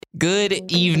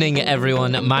Good evening,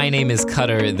 everyone. My name is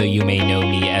Cutter, though you may know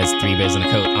me as Three Bears in a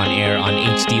Coat on air on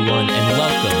HD1, and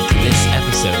welcome to this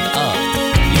episode of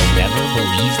You'll Never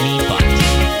Believe Me But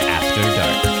After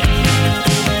Dark.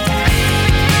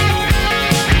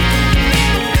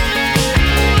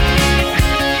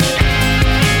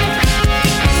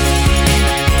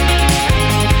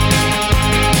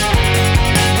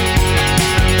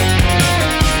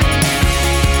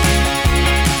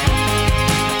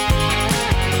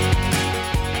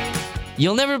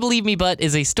 You'll Never Believe Me But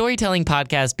is a storytelling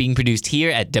podcast being produced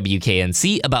here at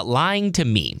WKNC about lying to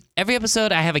me. Every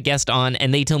episode I have a guest on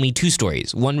and they tell me two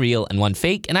stories, one real and one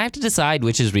fake, and I have to decide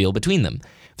which is real between them.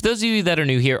 For those of you that are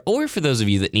new here, or for those of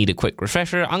you that need a quick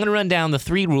refresher, I'm going to run down the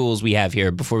 3 rules we have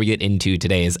here before we get into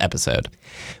today's episode.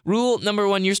 Rule number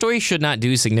 1, your story should not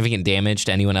do significant damage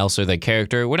to anyone else or their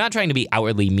character. We're not trying to be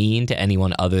outwardly mean to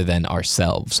anyone other than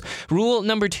ourselves. Rule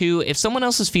number 2, if someone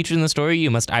else is featured in the story,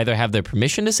 you must either have their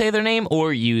permission to say their name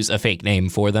or use a fake name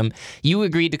for them. You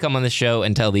agreed to come on the show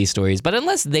and tell these stories, but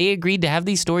unless they agreed to have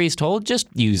these stories told, just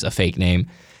use a fake name.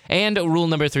 And rule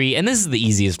number 3, and this is the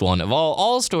easiest one of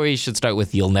all stories should start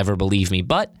with "You'll never believe me,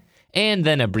 but," and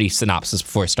then a brief synopsis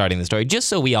before starting the story, just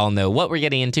so we all know what we're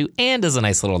getting into and as a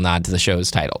nice little nod to the show's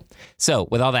title. So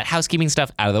with all that housekeeping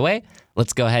stuff out of the way,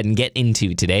 let's go ahead and get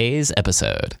into today's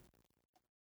episode.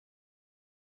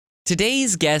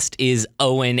 Today's guest is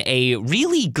Owen, a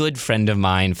really good friend of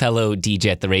mine, fellow DJ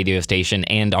at the radio station,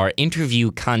 and our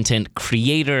interview content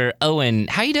creator. Owen,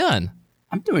 how you doing?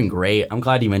 I'm doing great. I'm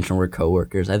glad you mentioned we're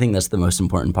coworkers. I think that's the most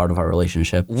important part of our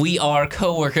relationship. We are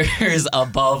coworkers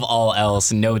above all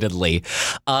else, notedly.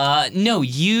 No,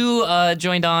 you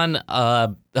joined on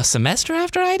a semester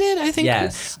after I did, I think.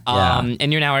 Yes.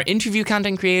 And you're now our interview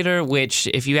content creator, which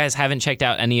if you guys haven't checked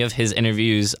out any of his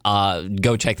interviews,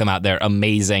 go check them out. They're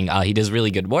amazing. He does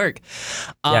really good work.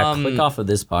 Click off of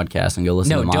this podcast and go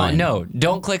listen to mine.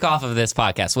 Don't click off of this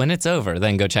podcast. When it's over,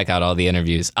 then go check out all the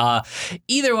interviews.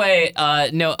 Either way,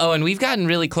 Owen, we've gotten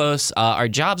really close. Our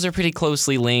jobs are pretty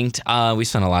closely linked. We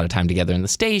spent a lot of time together in the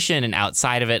station and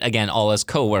outside of it. Again, all as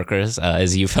coworkers,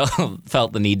 as you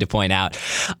felt the need to point out.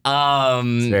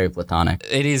 It's very platonic.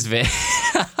 It is very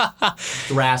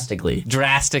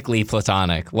drastically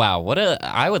platonic. Wow,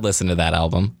 I would listen to that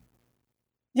album.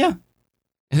 Yeah.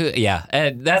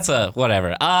 Yeah, that's a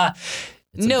whatever.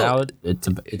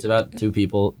 It's about two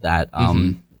people that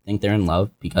think they're in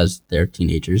love because they're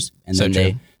teenagers, and then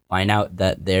they find out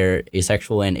that they're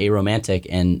asexual and aromantic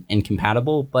and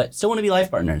incompatible, but still want to be life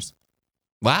partners.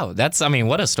 Wow,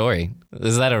 what a story.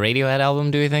 Is that a Radiohead album,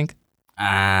 do you think? No.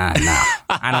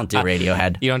 I don't do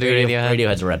Radiohead. You don't do Radiohead?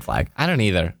 Radiohead's a red flag. I don't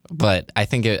either, but I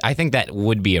think that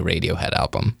would be a Radiohead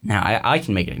album. Now, I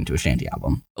can make it into a shanty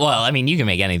album. Well, you can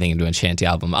make anything into a shanty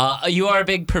album. You are a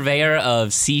big purveyor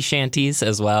of sea shanties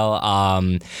as well.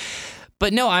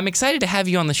 But no, I'm excited to have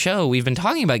you on the show. We've been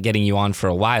talking about getting you on for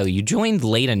a while. You joined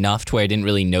late enough to where I didn't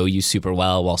really know you super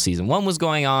well while season 1 was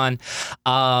going on.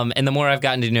 And the more I've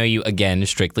gotten to know you, again,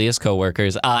 strictly as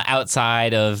coworkers,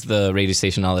 outside of the radio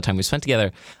station all the time we spent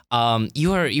together,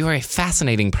 you are a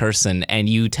fascinating person, and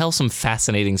you tell some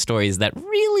fascinating stories that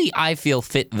really, I feel,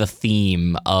 fit the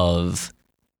theme of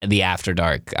the After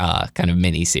Dark kind of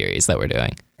mini-series that we're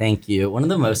doing. Thank you. One of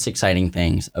the most exciting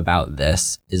things about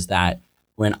this is that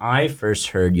when I first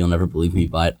heard "You'll Never Believe Me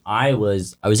But," I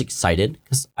was excited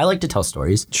because I like to tell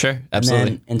stories. Sure,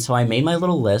 absolutely. And so I made my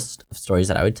little list of stories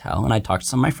that I would tell, and I talked to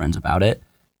some of my friends about it.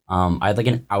 I had like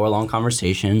an hour-long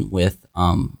conversation with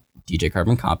DJ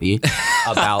Carbon Copy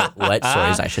about what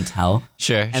stories I should tell.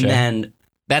 Sure, and then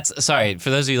sorry, for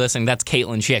those of you listening, that's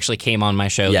Caitlin. She actually came on my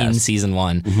show in season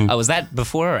 1. Mm-hmm. Was that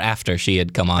before or after she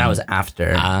had come on? That was after,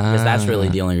 because that's really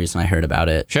the only reason I heard about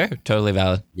it. Sure, totally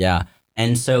valid. Yeah.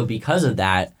 And so because of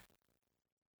that,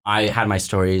 I had my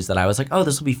stories that I was like, oh,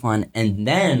 this will be fun. And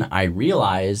then I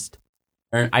realized,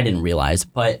 or I didn't realize,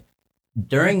 but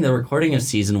during the recording of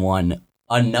season 1,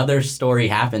 another story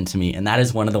happened to me. And that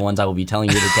is one of the ones I will be telling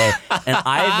you today. And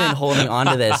I've been holding on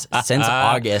to this since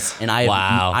August, and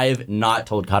I've not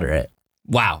told Cutter it.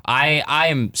 Wow, I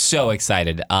am so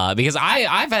excited because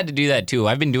I've had to do that too.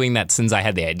 I've been doing that since I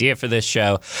had the idea for this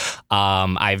show.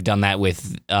 I've done that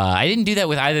with, I didn't do that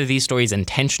with either of these stories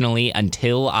intentionally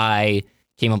until I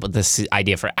came up with this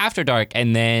idea for After Dark,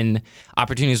 and then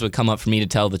opportunities would come up for me to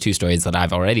tell the 2 stories that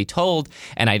I've already told,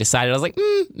 and I decided, I was like,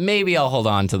 maybe I'll hold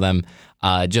on to them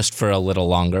just for a little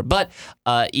longer. But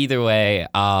either way,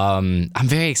 I'm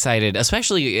very excited,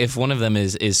 especially if one of them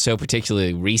is so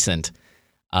particularly recent.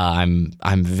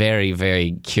 I'm very,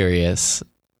 very curious.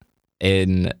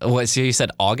 So you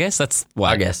said August? That's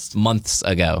what? August. Months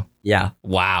ago. Yeah.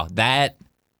 Wow. That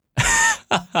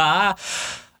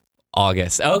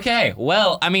August. Okay.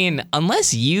 Well, I mean,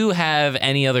 unless you have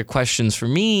any other questions for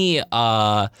me,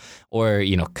 or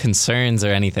concerns or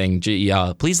anything,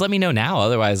 please let me know now.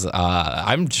 Otherwise,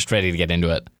 I'm just ready to get into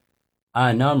it.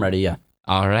 No, I'm ready. Yeah.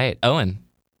 All right, Owen,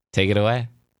 take it away.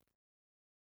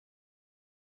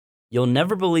 You'll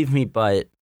never believe me, but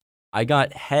I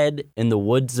got head in the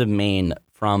woods of Maine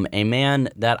from a man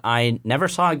that I never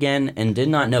saw again and did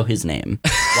not know his name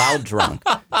while drunk.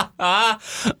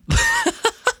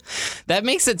 That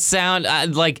makes it sound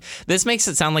this makes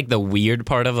it sound like the weird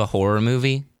part of a horror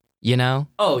movie,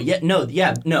 Oh, yeah,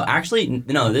 no, actually,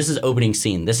 no, this is opening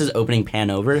scene. This is opening pan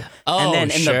over. Oh, and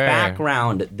then in sure. the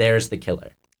background, there's the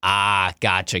killer. Ah,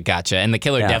 gotcha. And the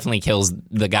killer definitely kills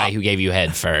the guy who gave you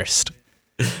head first.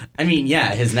 I mean,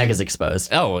 yeah, his neck is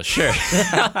exposed. Oh, sure.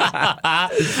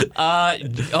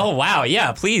 Oh, wow.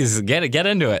 Yeah, please get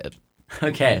into it.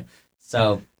 Okay,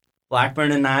 so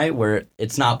Blackburn and I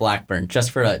it's not Blackburn,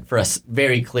 just for a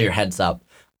very clear heads up.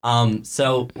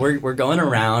 So we're going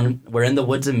around, we're in the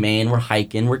woods of Maine, we're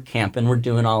hiking, we're camping, we're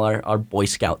doing all our Boy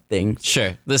Scout things.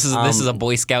 Sure. This is a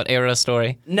Boy Scout era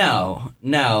story? No,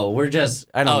 we're just,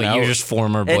 I don't know. Oh, you're just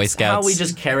former Boy it's Scouts? How we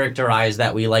just characterize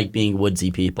that we like being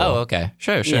woodsy people. Oh, okay.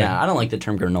 Sure. Yeah, I don't like the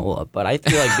term granola, but I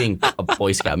feel like being a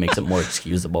Boy Scout makes it more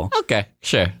excusable. Okay,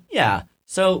 sure. Yeah,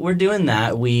 so we're doing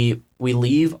that. We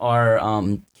leave our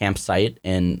campsite,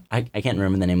 and I can't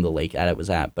remember the name of the lake that it was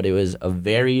at, but it was a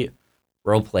very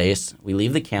rural place. We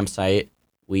leave the campsite.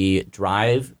 We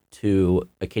drive to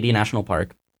Acadia National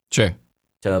Park. Sure.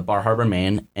 To Bar Harbor,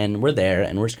 Maine, and we're there,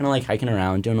 and we're just kind of hiking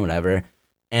around, doing whatever.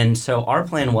 And so our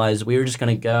plan was we were just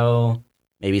going to go,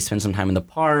 maybe spend some time in the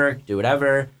park, do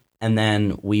whatever, and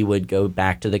then we would go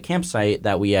back to the campsite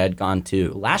that we had gone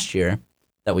to last year,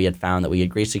 that we had found that we had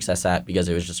great success at because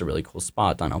it was just a really cool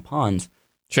spot, Donnell Ponds.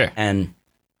 Sure. And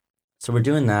so we're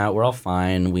doing that. We're all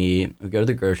fine. We go to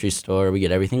the grocery store. We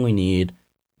get everything we need.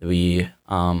 We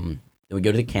go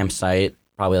to the campsite,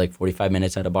 probably 45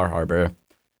 minutes out of Bar Harbor.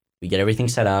 We get everything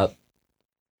set up.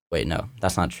 Wait, no,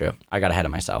 that's not true. I got ahead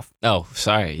of myself. Oh,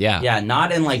 sorry. Yeah. Yeah,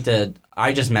 not in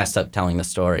I just messed up telling the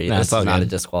story. No, this is not good. a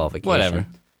disqualification. Whatever.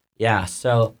 Yeah,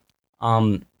 so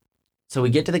we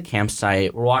get to the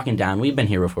campsite. We're walking down. We've been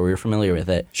here before. We were familiar with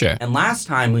it. Sure. And last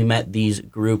time we met these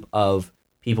group of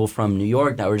people from New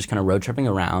York that were just kind of road tripping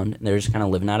around. And they were just kind of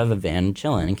living out of a van and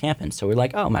chilling and camping. So we're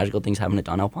like, oh, magical things happen at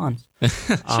Donnell Ponds.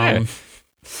 Sure.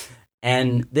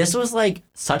 And this was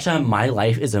such a my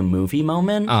life is a movie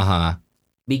moment. Uh-huh.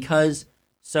 Because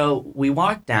so we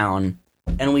walk down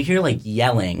and we hear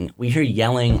yelling. We hear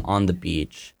yelling on the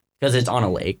beach because it's on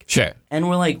a lake. Sure. And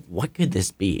we're like, what could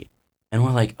this be? And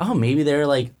we're like, oh, maybe they're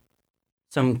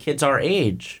some kids our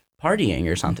age partying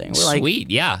or something. We're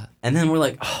Sweet, yeah. And then we're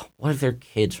like, oh, what if they're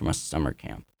kids from a summer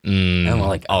camp? And we're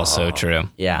like, also oh. true.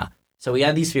 Yeah. So we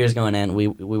had these fears going in. We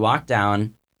walk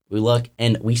down, we look,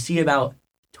 and we see about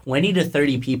 20 to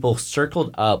 30 people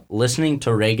circled up listening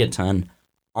to reggaeton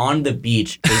on the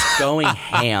beach, just going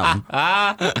ham.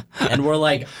 And we're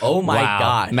like, oh my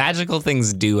God. Magical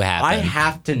things do happen. I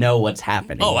have to know what's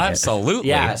happening. Oh, here. absolutely.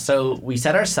 Yeah, so we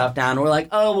set our stuff down. We're like,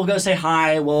 oh, we'll go say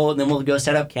hi. Then we'll go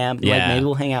set up camp. Yeah. Maybe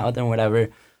we'll hang out with them, whatever.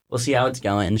 We'll see how it's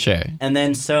going. Sure. And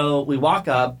then so we walk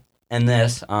up, and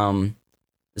this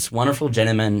wonderful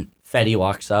gentleman, Fetty,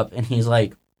 walks up, and he's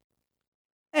like,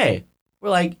 hey. We're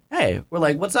like,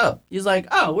 what's up? He's like,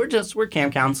 oh, we're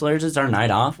camp counselors. It's our night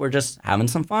off. We're just having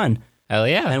some fun. Hell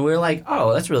yeah. And we're like,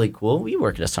 oh, that's really cool. We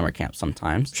work at a summer camp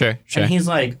sometimes. Sure. And he's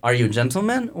like, are you a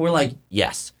gentleman? We're like,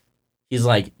 yes. He's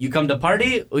like, you come to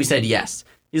party? We said yes.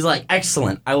 He's like,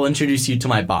 excellent. I will introduce you to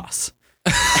my boss.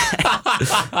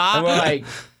 And we're like,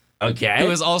 okay. Who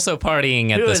was also partying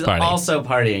at this party. Also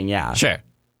partying, yeah. Sure.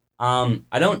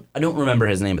 I don't remember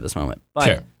his name at this moment. But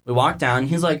Sure. we walk down.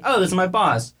 He's like, oh, this is my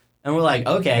boss. And we're like,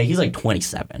 okay. He's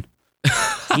 27.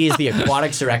 He is the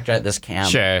aquatics director at this camp.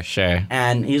 Sure.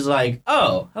 And he's like,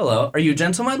 oh, hello. Are you a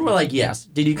gentleman? We're like, yes.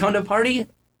 Did you come to a party?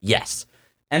 Yes.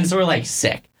 And so we're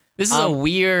sick. This is a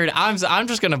weird, I'm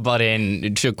just going to butt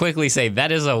in to quickly say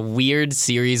that is a weird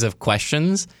series of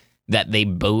questions that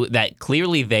that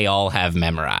clearly they all have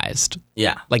memorized.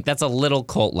 Yeah. That's a little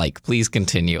cult-like. Please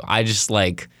continue. I just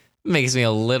makes me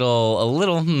a little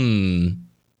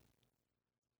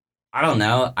I don't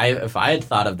know. If I had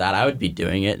thought of that, I would be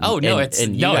doing it. Oh, no,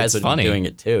 and you guys would funny. be doing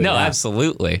it too. No, yeah.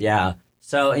 absolutely. Yeah.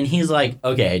 So, and he's like,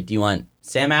 okay, do you want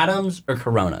Sam Adams or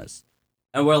Coronas?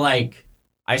 And we're like,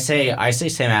 I say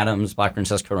Sam Adams, Blackburn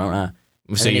says Corona.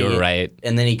 So you were right.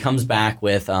 And then he comes back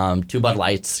with 2 Bud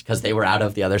Lights because they were out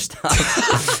of the other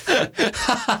stuff.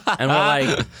 And we're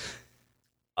like,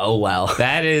 oh, well.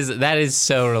 That is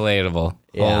so relatable.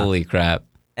 Yeah. Holy crap.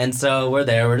 And so we're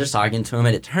there, we're just talking to him,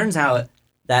 and it turns out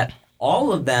that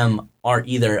all of them are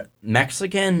either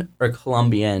Mexican or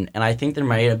Colombian, and I think there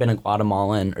might have been a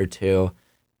Guatemalan or two.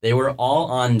 They were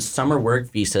all on summer work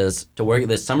visas to work at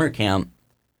this summer camp.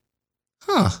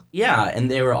 Huh. Yeah, and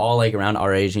they were all like around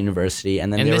our age university,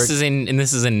 and then this is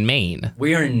in Maine.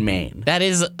 We are in Maine. That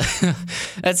is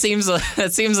that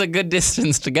seems a good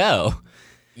distance to go.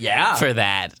 Yeah. For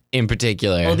that in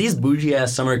particular. Well, these bougie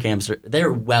ass summer camps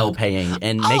they're well paying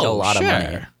and make a lot of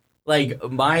money. Like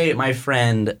my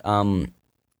friend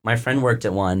worked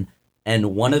at one,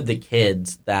 and one of the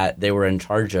kids that they were in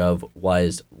charge of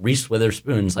was Reese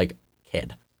Witherspoon's like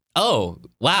kid. Oh,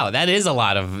 wow, that is a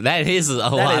lot of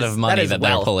money that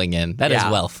they're pulling in. That is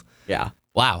wealth. Yeah.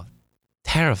 Wow.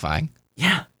 Terrifying.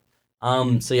 Yeah.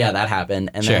 So yeah, that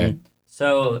happened. And then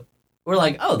so we're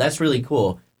like, "Oh, that's really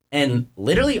cool." And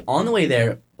literally on the way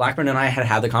there, Blackburn and I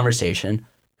had the conversation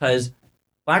because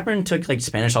Blackburn took like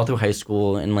Spanish all through high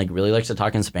school and like really likes to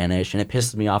talk in Spanish, and it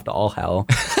pisses me off to all hell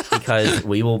because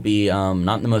we will be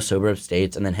not in the most sober of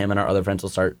states, and then him and our other friends will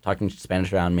start talking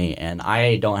Spanish around me, and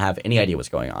I don't have any idea what's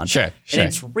going on. Sure. And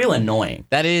it's real annoying.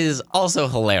 That is also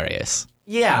hilarious.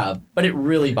 Yeah, but it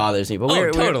really bothers me. But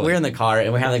we're in the car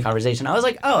and we're having the conversation. I was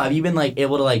like, "Oh, have you been like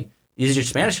able to like use your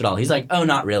Spanish at all?" He's like, "Oh,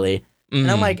 not really." And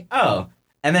I'm like, "Oh."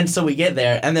 And then so we get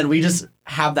there, and then we just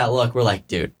have that look. We're like,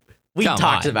 "Dude, we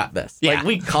talked about this. Yeah. Like,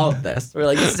 we called this." We're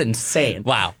like, "This is insane."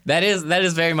 Wow. That is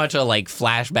very much a like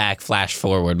flashback, flash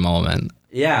forward moment.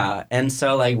 Yeah. And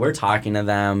so like we're talking to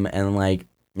them, and like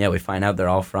we find out they're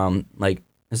all from like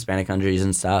Hispanic countries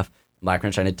and stuff.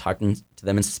 Blackburn's trying to talk to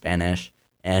them in Spanish,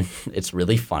 and it's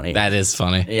really funny. That is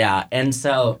funny. Yeah. And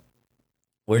so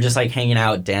we're just like hanging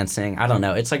out, dancing. I don't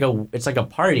know. It's like a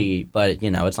party, but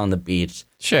it's on the beach.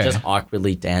 Sure. Just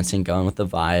awkwardly dancing, going with the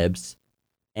vibes.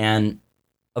 And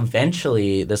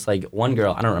eventually this like one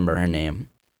girl, I don't remember her name.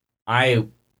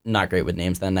 I'm not great with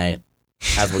names that night,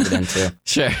 as we'll get into.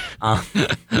 Sure.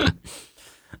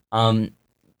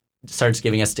 Starts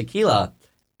giving us tequila.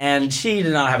 And she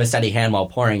did not have a steady hand while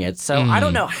pouring it. So I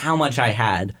don't know how much I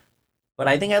had, but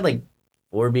I think I had like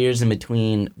 4 beers in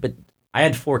between. But I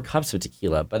had 4 cups of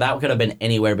tequila, but that could have been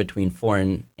anywhere between 4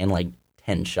 and like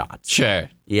 10 shots. Sure.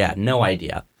 Yeah, no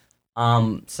idea.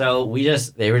 So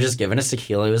they were just giving us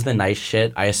tequila. It was the nice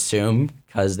shit, I assume,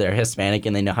 because they're Hispanic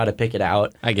and they know how to pick it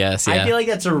out. I guess, yeah. I feel like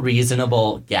that's a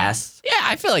reasonable guess. Yeah,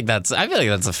 I feel like that's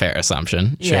a fair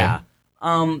assumption. Sure. Yeah.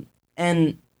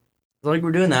 And like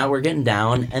we're doing that, we're getting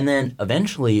down, and then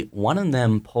eventually one of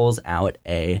them pulls out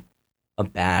a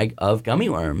bag of gummy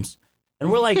worms. And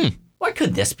we're like, what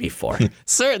could this be for?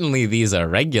 Certainly these are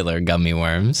regular gummy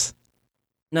worms.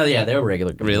 No, yeah, they were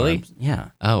regular gummy worms. Yeah.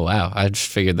 Oh, wow. I just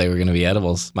figured they were going to be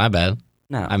edibles. My bad.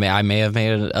 No. I may have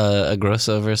made a gross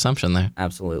over assumption there.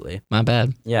 Absolutely. My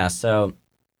bad. Yeah, so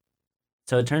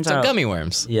it turns out... gummy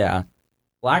worms. Yeah.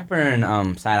 Blackburn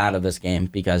sat out of this game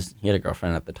because he had a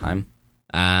girlfriend at the time.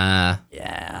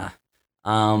 Yeah.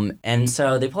 And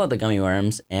so they pull out the gummy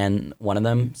worms, and one of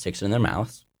them sticks it in their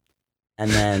mouths. And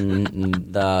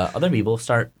then the other people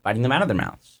start biting them out of their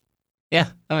mouths. Yeah,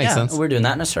 that makes sense. We're doing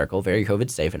that in a circle, very COVID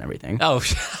safe and everything. Oh,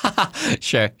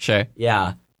 sure.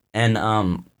 Yeah.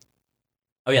 And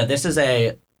this is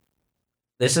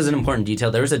an important detail.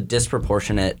 There was a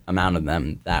disproportionate amount of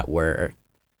them that were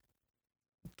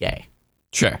gay.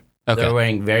 Sure. Okay. They were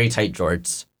wearing very tight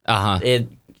jorts.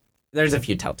 There's a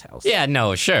few telltales. Yeah,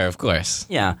 no, sure, of course.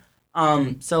 Yeah.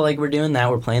 So like we're doing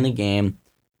that, we're playing the game,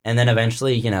 and then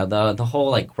eventually, the whole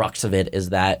like crux of it is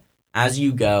that as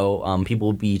you go, people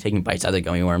will be taking bites out of the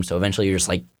gummy worm. So eventually you're just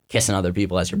like kissing other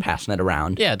people as you're passing it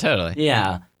around. Yeah, totally.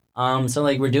 Yeah. So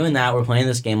like we're doing that, we're playing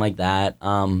this game like that.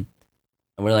 And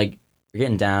we're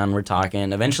getting down, we're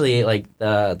talking. Eventually, like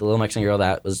the little Mexican girl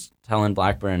that was telling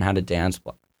Blackburn how to dance,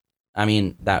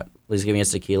 that was giving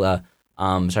us tequila,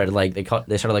 started like they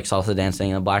started like salsa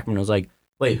dancing, and Blackburn was like,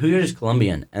 "Wait, who is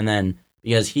Colombian?" And then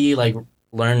because he like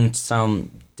learned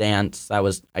some dance that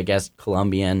was, I guess,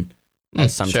 Colombian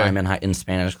sometime in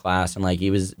Spanish class, and like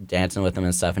he was dancing with them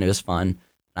and stuff, and it was fun.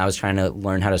 I was trying to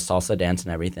learn how to salsa dance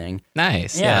and everything.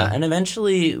 Nice. Yeah. And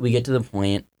eventually we get to the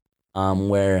point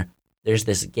where there's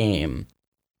this game,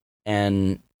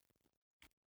 and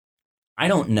I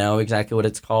don't know exactly what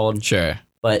it's called. Sure.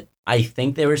 But I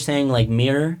think they were saying like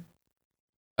mirror.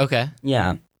 Okay.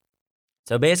 Yeah.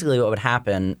 So basically what would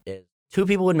happen is 2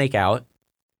 people would make out.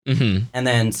 Mm-hmm. And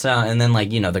then like,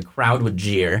 the crowd would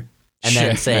jeer and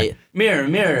then say mirror,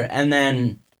 mirror. And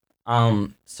then,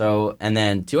 and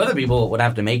then 2 other people would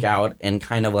have to make out and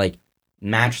kind of like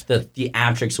match the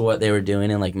theatrics of what they were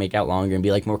doing and like make out longer and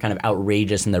be like more kind of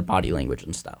outrageous in their body language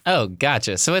and stuff. Oh,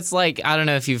 gotcha. So it's like, I don't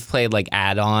know if you've played like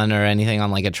add-on or anything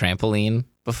on like a trampoline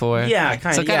before. Yeah,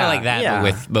 kind of. So kind of like that,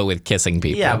 yeah. but with kissing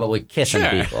people. Yeah, but with kissing Sure.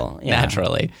 people. Yeah.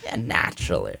 Naturally. Yeah,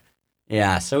 naturally.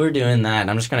 Yeah, so we're doing that. And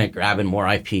I'm just going to grab in more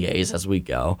IPAs as we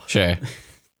go. Sure.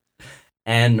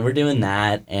 And we're doing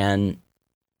that. And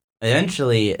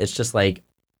eventually it's just like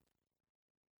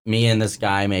me and this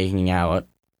guy making out.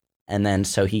 And then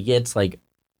so he gets like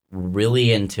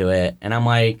really into it. And I'm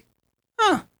like,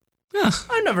 I've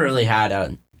never really had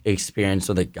an experience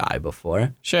with a guy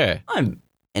before. Sure. I'm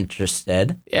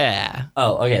interested. Yeah.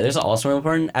 Oh, okay. There's also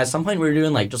important. At some point we were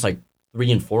doing like just like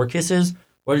 3 and 4 kisses.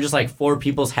 Where just like 4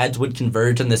 people's heads would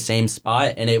converge in the same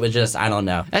spot. And it was just, I don't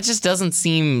know. That just doesn't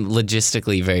seem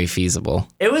logistically very feasible.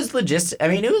 It was I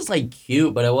mean, it was like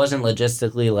cute, but it wasn't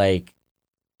logistically like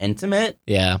intimate.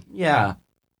 Yeah. Yeah.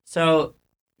 So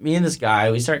me and this guy,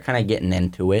 we start kind of getting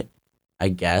into it, I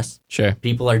guess. Sure.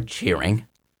 People are cheering.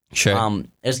 Sure.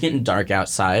 It's getting dark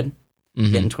outside.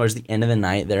 Mhm. Getting towards the end of the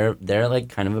night. They're like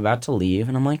kind of about to leave.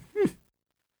 And I'm like,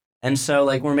 And so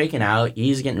like we're making out.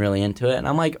 He's getting really into it. And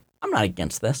I'm like, I'm not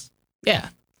against this. Yeah.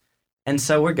 And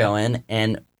so we're going.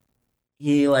 And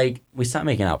we stop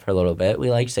making out for a little bit. We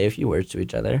like say a few words to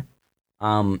each other.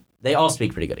 They all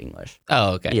speak pretty good English.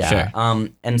 Oh, okay. Yeah. Sure.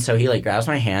 And so he like grabs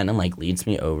my hand and like leads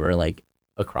me over like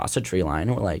across a tree line.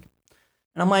 And we're like,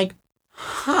 and I'm like,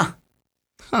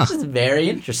 this is very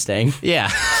interesting.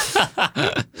 Yeah.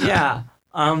 Yeah.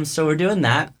 So we're doing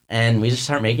that and we just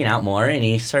start making out more and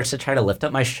he starts to try to lift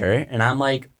up my shirt and I'm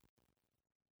like,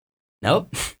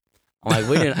 nope.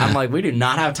 I'm like, we do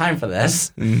not have time for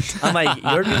this. I'm like,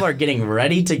 your people are getting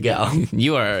ready to go.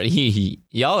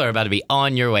 Y'all are about to be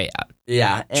on your way out.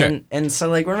 Yeah. And so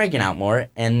like we're making out more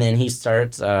and then he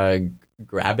starts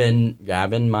grabbing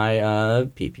my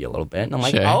pee-pee a little bit and I'm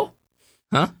like, Sure. oh.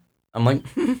 Huh? I'm like,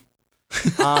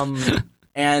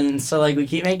 and so like we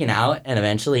keep making out and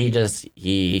eventually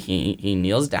he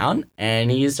kneels down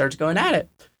and he starts going at it.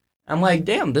 I'm like,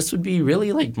 damn, this would be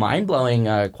really like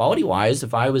mind-blowing quality wise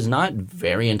if I was not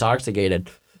very intoxicated.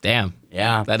 Damn.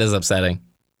 Yeah. That is upsetting.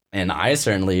 And I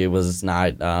certainly was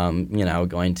not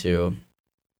going to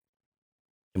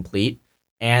complete.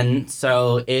 And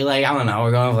so it like, I don't know,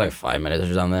 we're going for like 5 minutes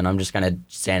or something. I'm just kind of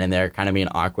standing there kind of being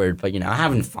awkward, but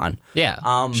having fun. Yeah.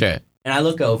 Sure. And I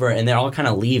look over and they're all kind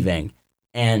of leaving.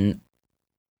 And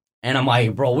I'm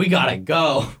like, bro, we gotta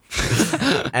go.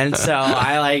 And so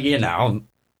I like,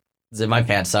 zip my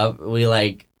pants up. We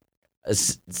like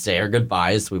say our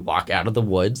goodbyes. We walk out of the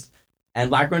woods. And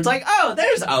Blackburn's like, oh,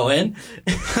 there's Owen.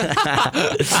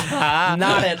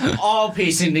 Not at all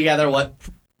piecing together what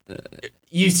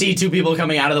you see 2 people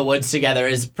coming out of the woods together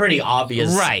is pretty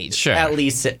obvious. Right, sure. At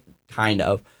least kind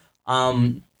of.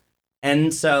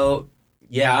 And so,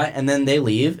 yeah, and then they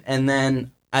leave. And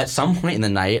then at some point in the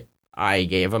night, I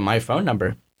gave him my phone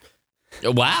number.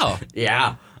 Wow.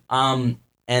 Yeah. And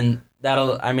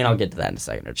I'll get to that in a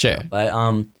second or two. Sure. But,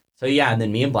 so yeah, and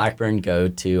then me and Blackburn go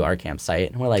to our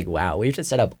campsite and we're like, wow, we've just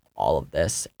set up all of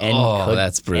this and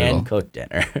that's brutal. And cooked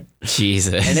dinner.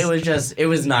 Jesus. And it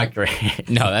was not great.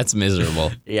 No, that's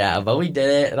miserable. Yeah, but we did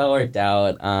it. It all worked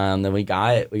out. Then we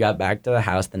got back to the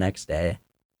house the next day.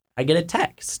 I get a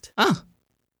text. Oh.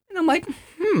 And I'm like,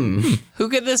 Who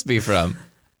could this be from?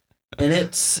 And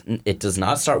it does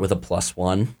not start with a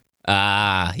 +1.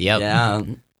 Ah, yep. Yeah.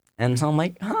 And so I'm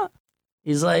like, huh.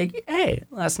 He's like, hey,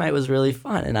 last night was really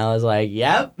fun. And I was like,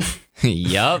 yep.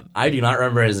 Yep. I do not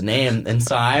remember his name. And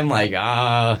so I'm like,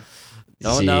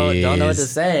 don't know what to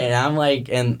say. And I'm like,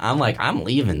 I'm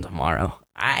leaving tomorrow.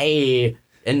 And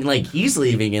like he's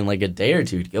leaving in like a day or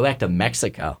 2 to go back to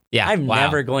Mexico. Yeah. I'm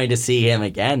never going to see him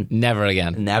again. Never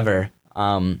again. Never.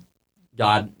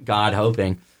 God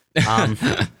hoping.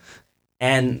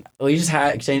 And we just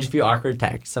exchanged a few awkward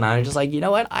texts, and I was just like, you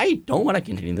know what? I don't want to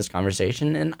continue this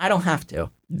conversation, and I don't have to.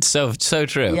 So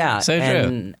true. Yeah. So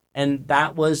true. And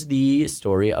that was the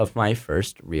story of my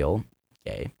first real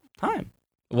gay time.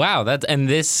 Wow. And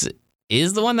this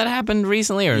is the one that happened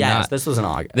recently or yes, not? this was in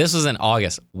August. This was in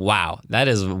August. Wow. That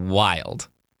is wild.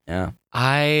 Yeah.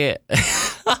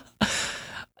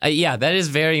 Yeah, that is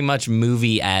very much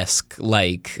movie-esque,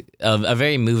 like a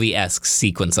very movie-esque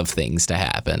sequence of things to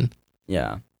happen.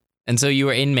 Yeah. And so you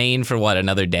were in Maine for what,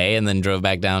 another day and then drove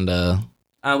back down to...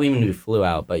 We flew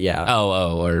out, but yeah.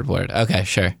 Word. Okay,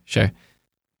 sure.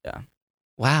 Yeah.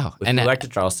 Wow. We flew back to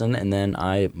Charleston, and then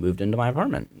I moved into my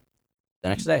apartment the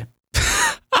next day.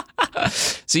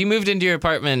 So you moved into your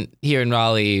apartment here in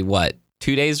Raleigh, what,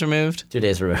 2 days removed? 2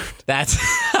 days removed. That's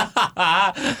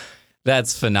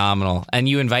phenomenal. And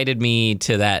you invited me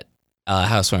to that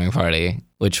housewarming party,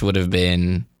 which would have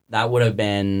been That would have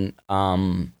been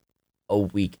a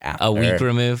week after. a week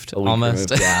removed,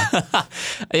 almost. Removed, yeah.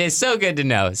 It's so good to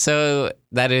know. So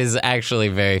that is actually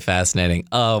very fascinating.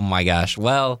 Oh my gosh.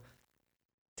 Well,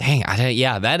 dang.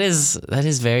 That is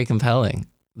very compelling.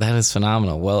 That is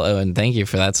phenomenal. Well, Owen, thank you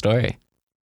for that story.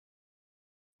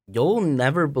 You'll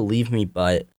never believe me,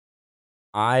 but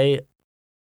I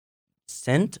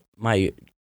sent my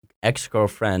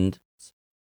ex-girlfriend's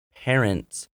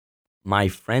parents my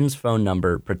friend's phone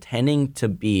number pretending to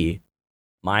be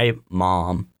my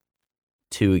mom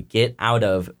to get out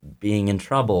of being in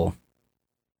trouble.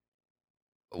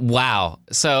 Wow.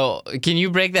 So can you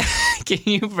break that? Can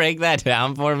you break that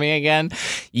down for me again?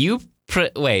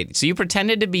 Wait. So you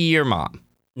pretended to be your mom?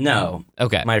 No.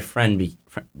 Okay. My friend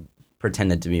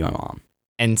pretended to be my mom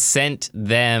and sent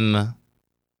them.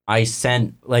 I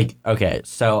sent okay.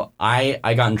 So I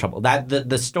got in trouble. That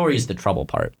the story is the trouble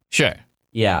part. Sure.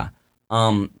 Yeah.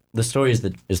 The story is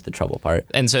the trouble part.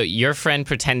 And so your friend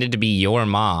pretended to be your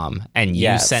mom, and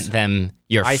you sent them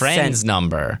your friend's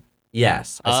number.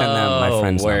 Yes, I sent them my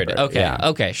friend's number. Okay, yeah.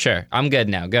 Okay, sure. I'm good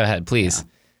now. Go ahead, please. Yeah.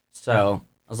 So,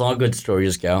 as all good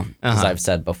stories go, as I've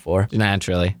said before.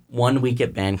 Naturally. 1 week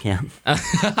at band camp.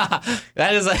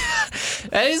 That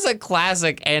is a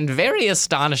classic and very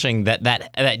astonishing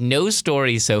that no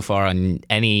story so far on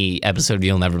any episode of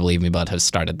You'll Never Believe Me But has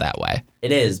started that way.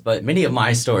 It is, but many of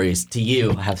my stories to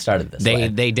you have started this way.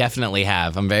 They definitely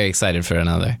have. I'm very excited for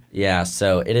another. Yeah,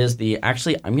 so it is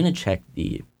actually I'm going to check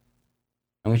the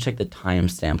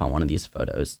timestamp on one of these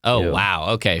photos. Oh, too.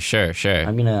 wow. Okay, sure.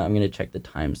 I'm gonna check the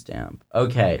timestamp.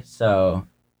 Okay, so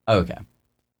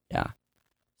yeah.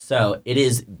 So it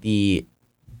is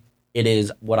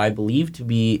what I believe to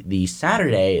be the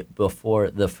Saturday before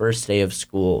the first day of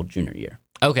school junior year.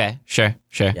 Okay, sure.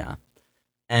 Yeah.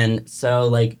 And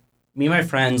so me and my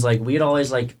friends, we'd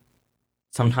always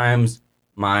sometimes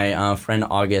my friend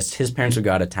August, his parents would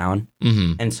go out of town.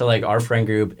 Mm-hmm. And so our friend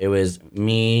group, it was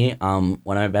me, one of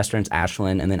my best friends,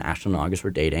 Ashlyn, and then Ashlyn and August were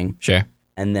dating. Sure.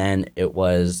 And then it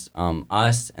was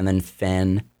us, and then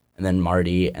Finn, and then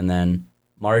Marty, and then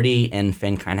Marty and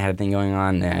Finn kind of had a thing going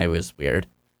on. And it was weird.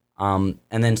 And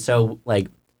then so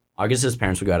August's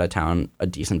parents would go out of town a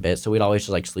decent bit, so we'd always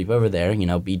just sleep over there,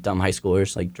 be dumb high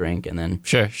schoolers, drink, and then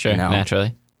sure,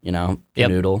 naturally,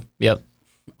 noodle. Yep.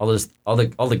 All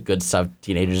the good stuff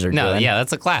teenagers are doing. No, yeah,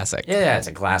 that's a classic. Yeah, it's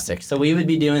a classic. So we would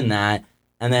be doing that,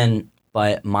 and then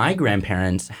but my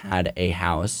grandparents had a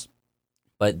house,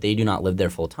 but they do not live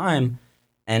there full time,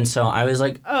 and so I was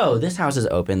like, oh, this house is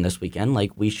open this weekend.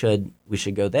 We should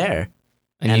go there.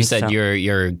 And you said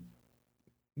your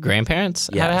grandparents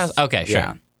had a house? Okay,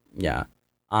 sure. Yeah.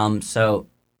 So,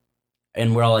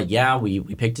 and we're all yeah, we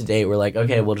picked a date. We're like,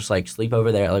 okay, we'll just sleep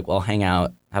over there. We'll hang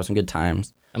out, have some good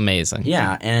times. Amazing.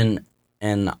 Yeah, and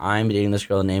I'm dating this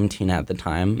girl named Tina at the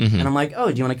time, and I'm like,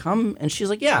 oh, do you want to come? And she's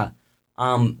like, yeah.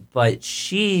 But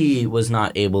she was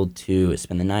not able to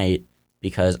spend the night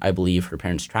because I believe her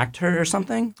parents tracked her or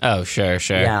something. Oh, sure.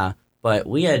 Yeah, but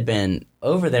we had been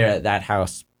over there at that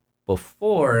house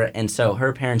before, and so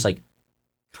her parents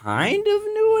kind of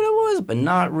knew what it was, but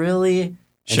not really.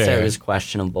 And sure. So it was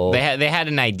questionable. They had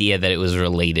an idea that it was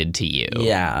related to you.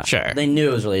 Yeah. Sure. They knew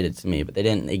it was related to me, but they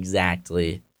didn't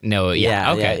exactly. No,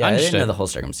 yeah. Okay, yeah, understood. They didn't know the whole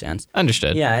circumstance.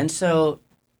 Understood. Yeah, and so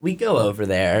we go over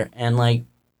there, and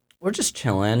we're just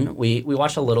chilling. We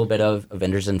watched a little bit of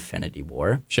Avengers Infinity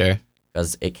War. Sure.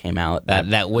 Because it came out.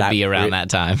 That would be around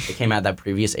that time. It came out that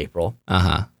previous April.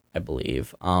 Uh-huh. I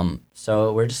believe.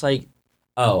 So we're just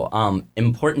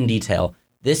important detail.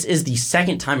 This is the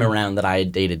second time around that I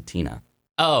had dated Tina.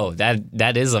 Oh,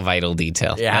 that is a vital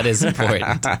detail. Yeah. That is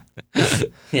important.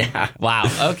 Yeah.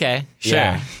 Wow. Okay. Sure.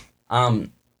 Yeah.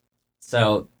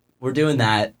 So we're doing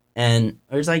that, and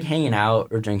we're just hanging out.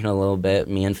 We're drinking a little bit.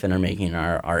 Me and Finn are making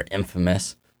our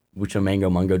infamous Mucho Mango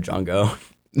Mungo Jungo.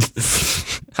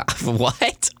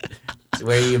 What? It's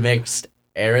where you mixed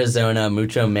Arizona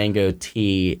Mucho Mango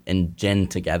tea and gin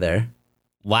together.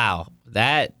 Wow.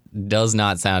 That does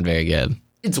not sound very good.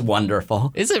 It's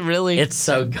wonderful. Is it really? It's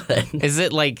so good. Is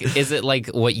it like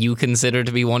what you consider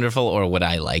to be wonderful, or would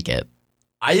I like it?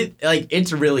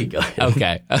 It's really good.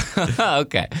 Okay.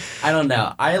 Okay. I don't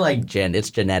know. I like gin.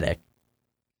 It's genetic.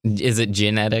 Is it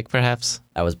genetic, perhaps?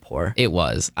 That was poor. It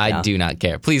was. I do not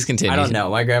care. Please continue. I don't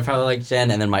know. My grandfather liked gin,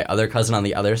 and then my other cousin on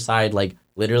the other side,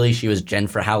 literally she was gin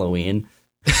for Halloween.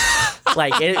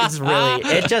 It's really,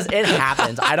 it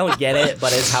happens. I don't get it,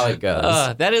 but it's how it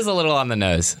goes. That is a little on the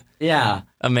nose. Yeah.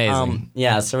 Amazing.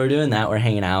 Yeah, so we're doing that. We're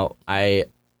hanging out. I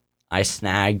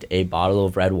snagged a bottle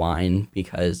of red wine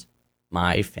because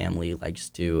my family likes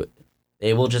to,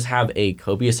 they will just have a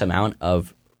copious amount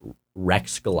of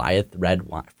Rex Goliath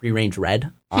free range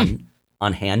red on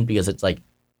hand because it's like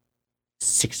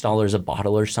 $6 a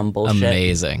bottle or some bullshit.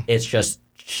 Amazing. It's just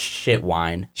shit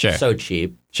wine. Sure. So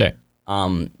cheap. Sure.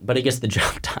 But it gets the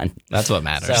job done. That's what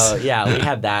matters. So yeah, we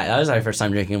had that. That was my first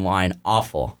time drinking wine.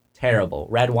 Awful. Terrible.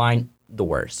 Red wine, the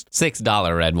worst.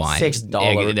 $6 red wine.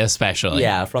 $6. Especially.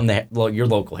 Yeah, from your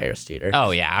local Harris Teeter. Oh,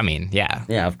 yeah. I mean, yeah.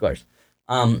 Yeah, of course.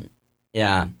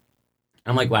 Yeah.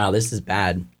 I'm like, wow, this is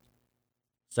bad.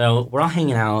 So we're all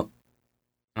hanging out,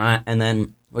 and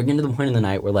then we're getting to the point in the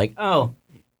night where like, oh,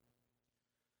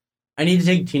 I need to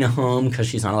take Tina home because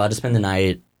she's not allowed to spend the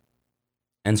night.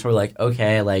 And so we're like,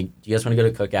 okay, like, do you guys want to go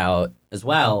to cookout as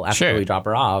well after we drop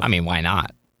her off? I mean, why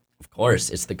not? Of course,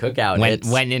 it's the cookout.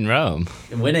 When in Rome.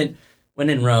 When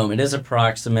in Rome, it is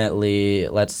approximately,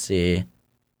 let's see,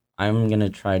 I'm going to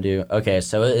try to, okay,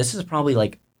 so this is probably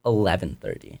like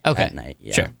 11:30 at night.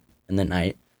 Yeah, sure. In the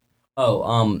night.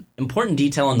 Oh, important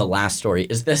detail on the last story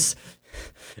is this,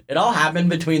 it all happened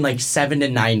between like 7 to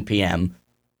 9 p.m.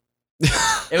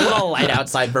 It was all light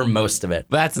outside for most of it.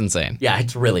 That's insane. Yeah,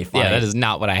 it's really funny. Yeah, that is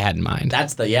not what I had in mind.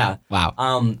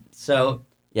 Wow. So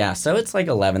it's like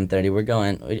 11:30. We're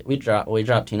going. We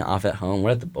drop Tina off at home.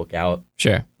 We're at the book out.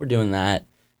 Sure. We're doing that,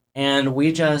 and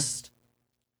it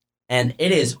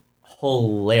is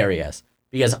hilarious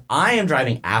because I am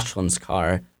driving Ashlyn's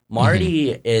car.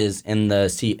 Marty is in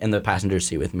the passenger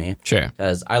seat with me. Sure.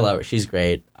 Because I love her. She's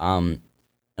great. And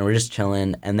we're just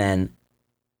chilling, and then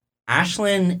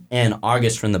Ashlyn and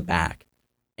August from the back,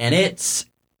 and it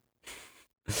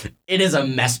is a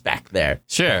mess back there.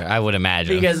 Sure, I would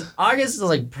imagine. Because August is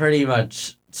like pretty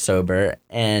much sober,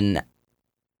 and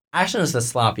Ashlyn is the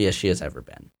sloppiest she has ever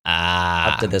been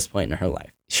up to this point in her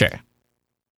life. Sure.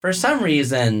 For some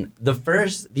reason, this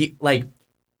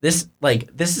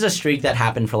is a streak that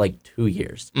happened for like 2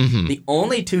 years. Mm-hmm. The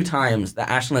only 2 times that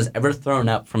Ashlyn has ever thrown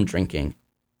up from drinking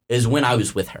is when I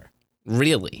was with her.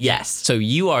 Really? Yes. So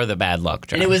you are the bad luck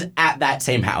charm. And it was at that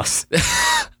same house.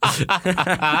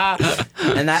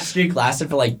 And that streak lasted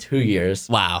for like 2 years.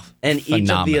 Wow. And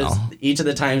Phenomenal. each of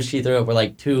the times she threw up were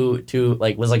like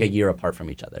was like a year apart from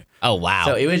each other. Oh, wow.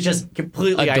 So it was just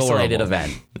completely Adorable. isolated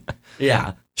event.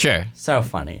 Yeah. Sure. So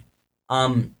funny.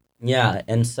 Yeah,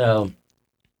 and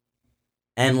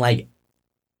like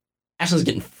Ashlyn's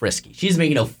getting frisky. She's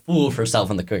making a fool of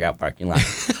herself in the cookout parking lot.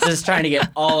 Just trying to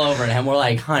get all over him. We're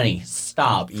like, honey,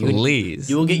 stop. Please.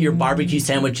 You will get your barbecue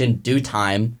sandwich in due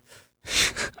time.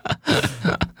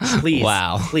 Please.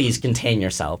 Wow. Please contain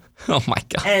yourself. Oh my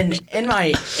God. And in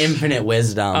my infinite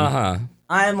wisdom,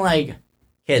 I'm like,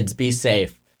 kids, be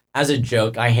safe. As a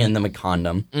joke, I hand them a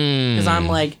condom. Because I'm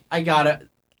like,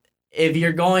 if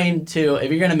you're going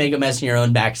to make a mess in your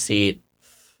own back seat,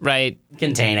 right,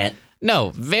 contain it.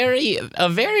 No, a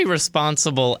very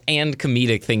responsible and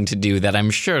comedic thing to do that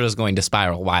I'm sure is going to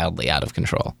spiral wildly out of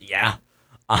control. Yeah.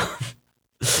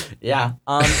 Yeah.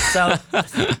 So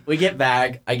we get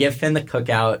back. I give Finn the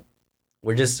cookout.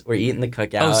 We're eating the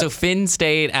cookout. Oh, so Finn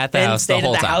stayed at the house the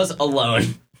whole time. Stayed at the house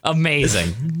alone.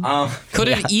 Amazing. Could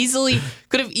have easily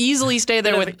stayed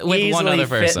there with one other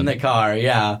person. Fit in the car.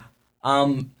 Yeah.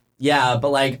 Yeah, but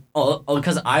like,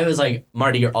 because I was like,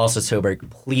 Marty, you're also sober.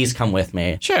 Please come with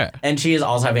me. Sure. And she is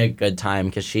also having a good time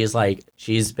because she's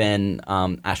been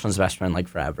Ashlyn's best friend like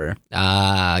forever.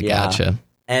 Gotcha.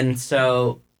 And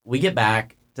so we get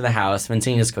back to the house. Been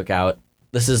seeing his cookout.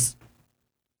 This is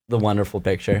the wonderful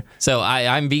picture. So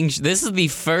this is the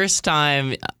first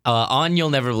time on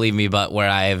You'll Never Believe Me, but where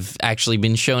I've actually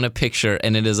been shown a picture,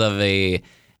 and it is of a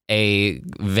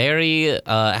very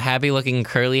happy-looking,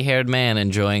 curly-haired man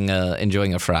enjoying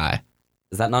a fry.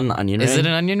 Is that not an onion ring? Is it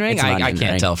an onion ring? I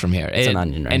can't tell from here. It's an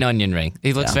onion ring. An onion ring.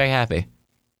 He looks very happy.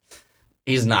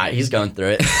 He's not. He's going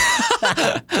through it.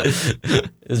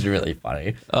 It's really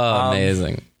funny. Oh,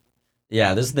 amazing.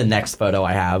 Yeah, this is the next photo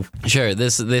I have. Sure.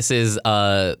 This is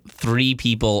 3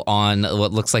 people on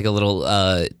what looks like a little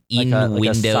window.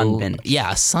 A sun bench.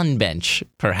 Yeah, a sun bench,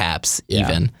 perhaps, Yeah.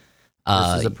 even.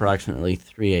 This is approximately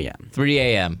 3 a.m. 3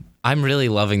 a.m. I'm really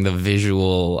loving the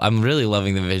visual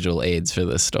aids for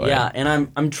this story. Yeah, and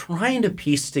I'm trying to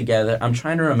piece together. I'm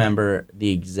trying to remember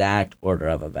the exact order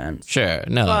of events. Sure.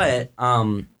 No. But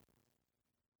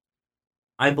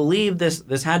I believe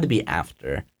this had to be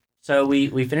after. So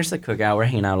we finished the cookout. We're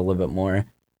hanging out a little bit more,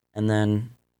 and then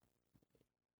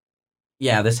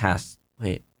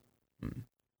wait.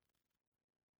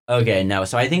 Okay, no.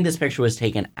 So I think this picture was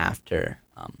taken after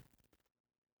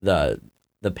the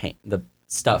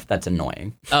stuff that's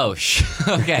annoying. Oh,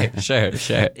 okay, sure.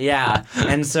 Yeah,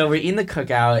 and so we're eating the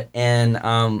cookout, and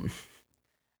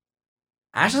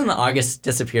Ashlyn and August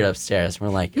disappeared upstairs. We're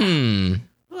like,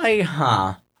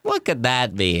 huh? What could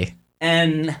that be?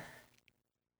 And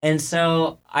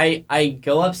so I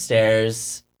go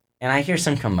upstairs and I hear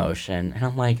some commotion and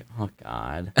I'm like, oh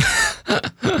God.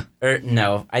 Or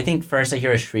no, I think first I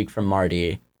hear a shriek from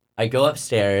Marty. I go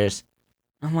upstairs.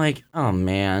 I'm like, oh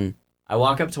man. I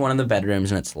walk up to one of the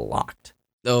bedrooms and it's locked.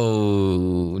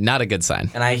 Oh, not a good sign.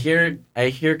 And I hear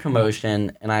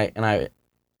commotion and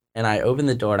I open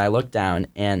the door and I look down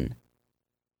and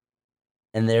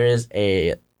there is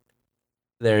a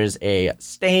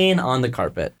stain on the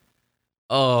carpet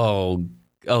Oh,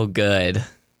 good.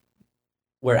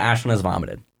 where Ashlyn has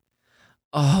vomited.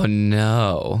 Oh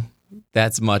no,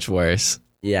 that's much worse.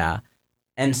 Yeah.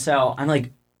 And so I'm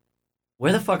like,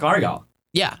 where the fuck are y'all?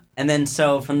 Yeah. And then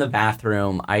so from the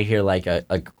bathroom, I hear like a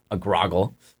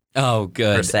groggle Oh, per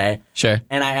good. se. Sure.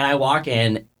 And I walk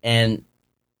in and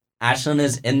Ashlyn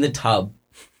is in the tub,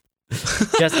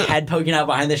 just head poking out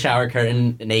behind the shower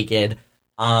curtain, naked,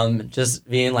 just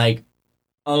being like,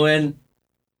 Owen,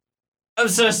 I'm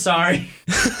so sorry.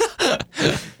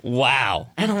 Wow.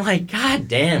 And I'm like, God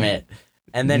damn it.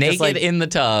 And then Naked just like, in the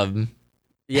tub,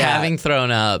 having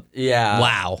thrown up. yeah.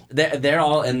 Wow. They're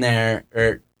all in there,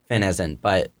 or Finn isn't,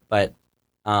 but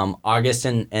August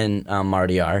and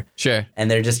Marty are. Sure. And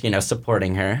they're just,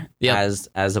 supporting her Yep.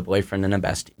 as a boyfriend and a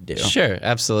bestie do. Sure,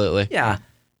 absolutely. Yeah.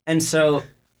 And so,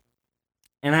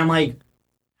 and I'm like,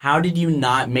 how did you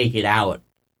not make it out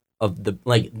of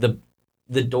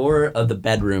the door of the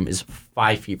bedroom is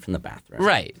 5 feet from the bathroom.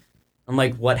 Right. I'm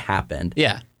like, what happened?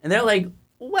 Yeah. And they're like,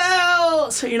 well,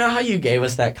 so you know how you gave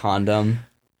us that condom?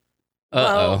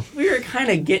 Uh-oh. Well, we were kind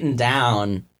of getting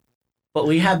down, but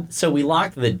we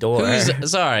locked the door.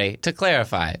 Sorry, to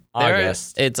clarify.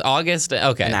 August. It's August.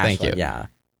 Okay, And thank Ashley, you. Yeah.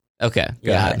 Okay, go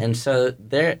Yeah. ahead. And so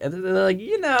they're like,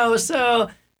 so,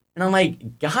 and I'm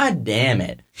like, God damn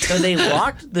it. So they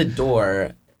locked the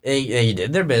door. They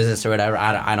did their business or whatever.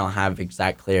 I don't have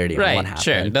exact clarity on what Right, happened.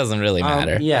 sure. It doesn't really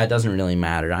matter. Yeah, it doesn't really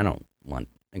matter. I don't want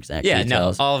exact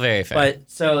details. No, all very fair. But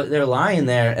so they're lying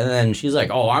there, and then she's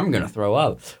like, "Oh, I'm gonna throw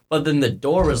up." But then the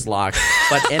door was locked.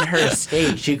 But in her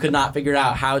state, she could not figure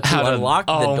out how to unlock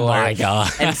the door. Oh my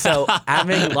god! And so,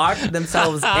 having locked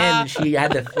themselves in, she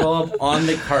had to throw up on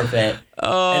the carpet.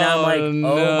 Oh, And I'm like,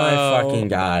 no. "Oh my fucking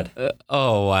god!"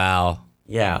 Oh wow,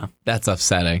 Yeah, that's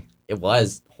upsetting. it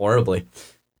was horribly.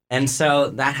 And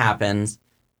so that happens,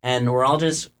 and we're all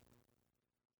just.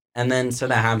 And then, so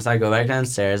that happens. I go back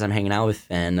downstairs. I'm hanging out with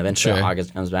Finn. Eventually, Sure.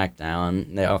 August comes back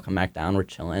down. They all come back down. We're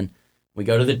chilling. We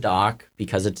go to the dock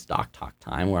because it's dock talk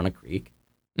time. We're on a creek.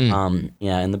 Mm.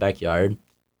 In the backyard.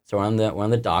 So we're on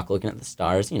the dock looking at the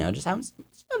stars. Just having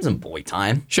some boy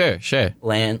time. Sure.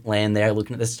 Laying there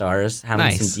looking at the stars, having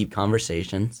Nice. some deep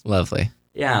conversations. Lovely.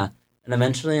 Yeah. And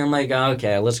eventually, I'm like, oh,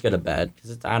 okay, let's go to bed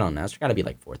because I don't know. It's got to be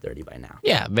like 4:30 by now.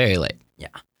 Yeah, very late.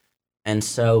 And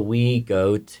so we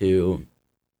go to.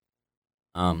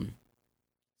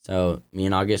 So me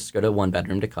and August go to one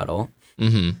bedroom to cuddle.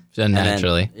 Mm-hmm. So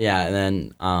naturally. And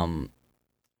then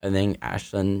I think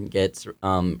Ashlyn gets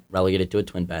relegated to a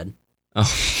twin bed. Oh.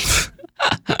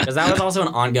 Because that was also an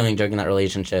ongoing joke in that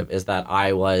relationship, is that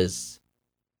I was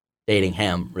dating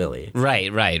him, really.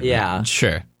 Right. Yeah.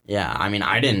 Sure. Yeah, I mean,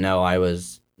 I didn't know I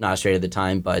was not straight at the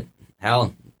time, but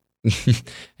hell,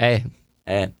 Hey.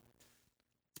 it's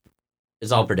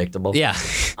all predictable. Yeah.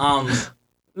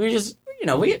 We just,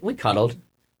 we cuddled.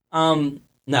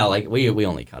 No, like we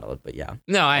only cuddled, but yeah.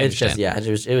 No, I It's understand.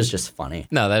 just, it was just funny.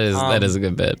 No, that is a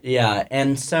good bit. Yeah,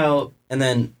 and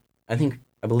then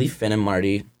I believe Finn and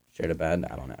Marty shared a bed.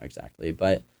 I don't know exactly,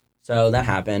 but so that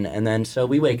happened, and then so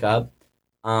we wake up.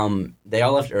 They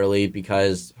all left early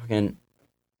because fucking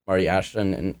Marty,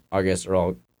 Ashton, and August are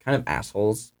all kind of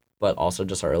assholes, but also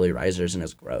just are early risers, and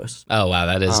it's gross. Oh wow,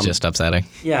 that is just upsetting.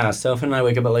 Yeah, so Finn and I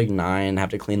wake up at like 9, have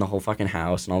to clean the whole fucking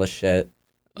house and all this shit.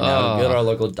 Go to our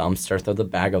local dumpster, throw the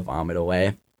bag of vomit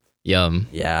away. Yum.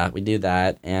 Yeah, we do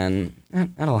that, and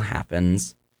that all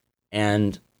happens.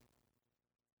 And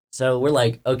so we're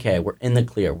like, okay, we're in the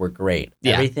clear. We're great.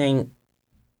 Yeah. Everything's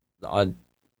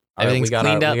Everything's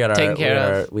cleaned up, taken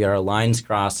care of. We got our lines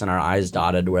crossed and our I's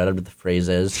dotted, whatever the phrase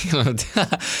is.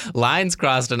 Lines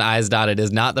crossed and I's dotted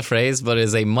is not the phrase, but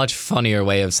is a much funnier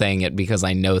way of saying it because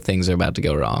I know things are about to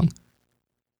go wrong.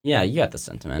 Yeah, you got the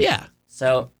sentiment. Yeah.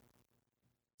 So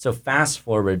fast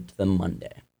forward to the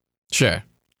Monday. Sure.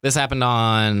 This happened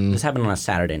on... This happened on a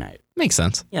Saturday night. Makes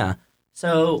sense. Yeah.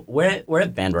 So we're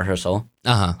at band rehearsal.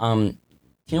 Uh-huh.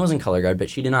 Tina was in color guard, but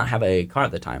she did not have a car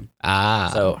at the time. Ah.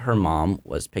 So her mom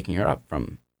was picking her up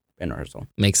from band rehearsal.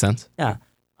 Makes sense. Yeah.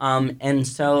 And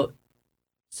so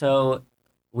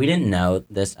we didn't know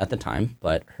this at the time,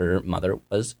 but her mother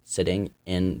was sitting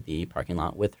in the parking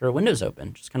lot with her windows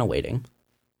open, just kind of waiting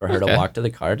for her to walk to the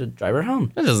car to drive her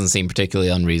home. That doesn't seem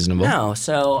particularly unreasonable. No,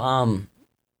 so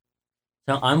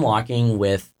I'm walking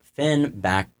with Finn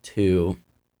back to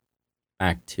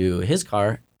his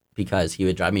car because he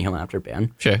would drive me home after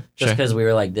band. Sure. Just because we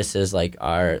were like, this is like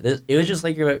it was just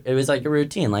like it was like a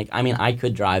routine. Like, I mean, I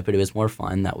could drive, but it was more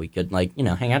fun that we could like,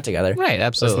 hang out together. Right,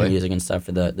 absolutely. Listen to music and stuff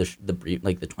for the brief,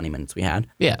 like the 20 minutes we had.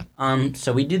 Yeah.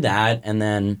 So we did that, and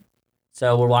then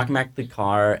so we're walking back to the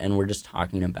car and we're just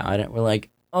talking about it. We're like,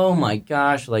 oh my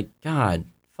gosh, like, God,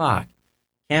 fuck.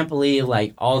 Can't believe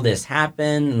like all this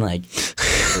happened, and like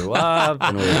we grew up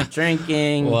and we were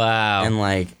drinking. Wow. And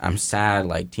like I'm sad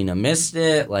like Tina missed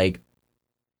it. Like,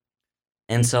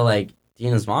 and so like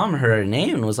Tina's mom heard her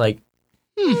name and was like,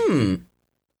 And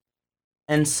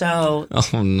so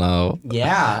Oh no.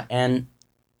 yeah, and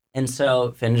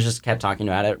so Finn just kept talking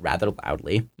about it rather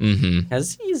loudly. Mm-hmm.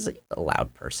 Because he's a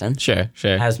loud person. Sure.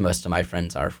 As most of my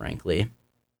friends are, frankly.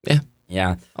 Yeah.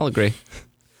 Yeah. I'll agree.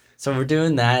 So we're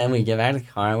doing that, and we get back to the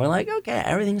car, and we're like, okay,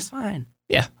 everything's fine.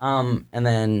 Yeah. And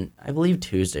then I believe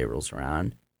Tuesday rolls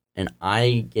around, and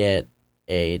I get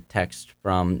a text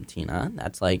from Tina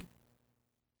that's like,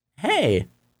 hey,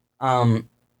 my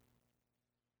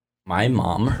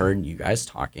mom heard you guys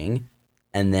talking,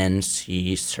 and then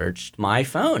she searched my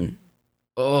phone.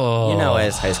 Oh. You know,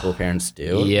 as high school parents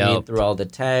do. Yep. Read through all the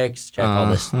texts, check all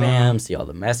the spam, see all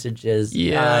the messages.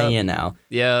 Yeah.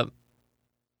 Yep.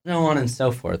 So on and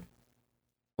so forth.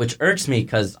 Which irks me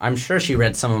because I'm sure she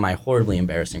read some of my horribly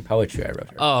embarrassing poetry I wrote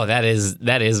her. Oh, that is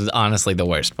honestly the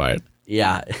worst part.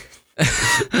 Yeah.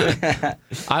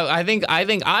 I think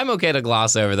I'm okay to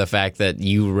gloss over the fact that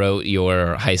you wrote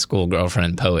your high school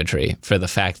girlfriend poetry for the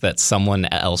fact that someone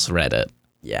else read it.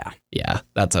 Yeah. Yeah,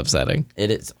 that's upsetting.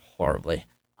 It is horribly.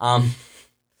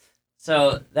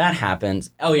 So that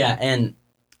happens. Oh yeah, and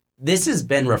this has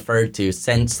been referred to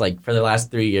since like for the last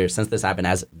 3 years since this happened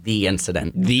as the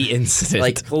incident. The incident.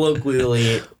 Like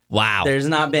colloquially. Wow. There's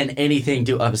not been anything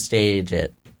to upstage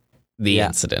it. The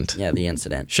incident. Yeah, the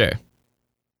incident. Sure.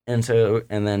 And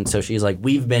then she's like,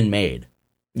 we've been made.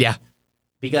 Yeah.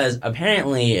 Because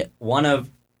apparently one of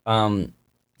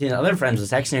other friends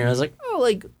was texting her and was like, oh,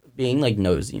 like being like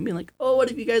nosy and being like, oh, what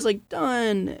have you guys like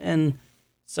done? And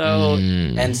so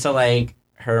like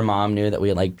her mom knew that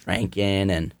we like drank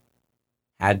in and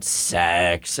had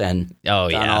sex and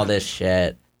done all this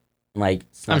shit. Like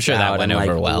I'm sure that went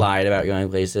over well. Lied about going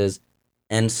places.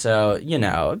 And so,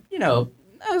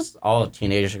 as all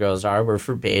teenage girls are, were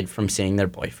forbade from seeing their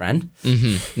boyfriend.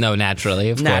 Mm-hmm. No,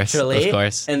 naturally, of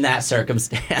course. In that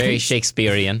circumstance. Very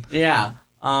Shakespearean. Yeah,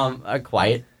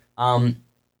 quite.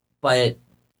 But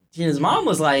Tina's mom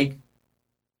was like,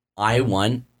 I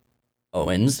want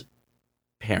Owen's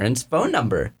parents' phone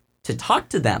number to talk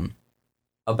to them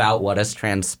about what has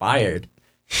transpired.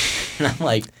 And I'm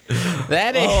like,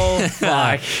 oh,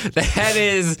 fuck. That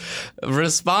is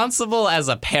responsible as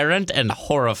a parent and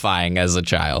horrifying as a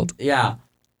child. Yeah.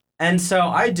 And so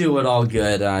I do what all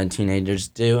good teenagers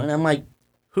do. And I'm like,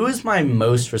 who's my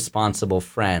most responsible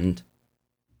friend?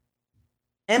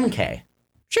 MK.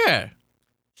 Sure.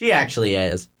 She actually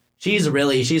is. She's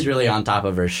really on top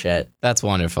of her shit. That's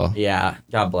wonderful. Yeah.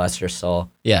 God bless her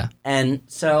soul. Yeah. And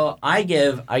so I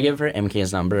give her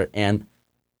MK's number, and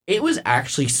it was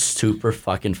actually super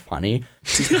fucking funny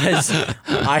because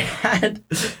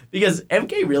because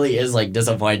MK really is like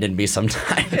disappointed in me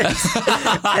sometimes.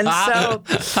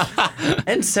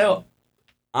 and so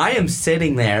I am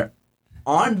sitting there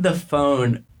on the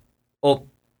phone. Well,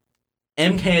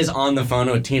 MK is on the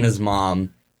phone with Tina's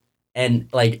mom, and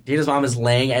like Tina's mom is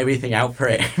laying everything out for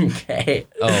MK.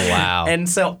 Oh wow. And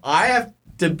so I have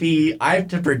to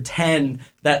pretend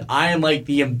that I am like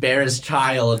the embarrassed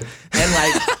child and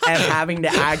like am having to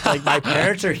act like my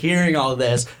parents are hearing all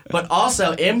this, but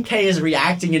also MK is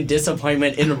reacting in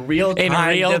disappointment in real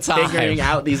time. Figuring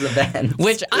out these events,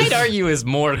 which I'd argue is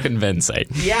more convincing.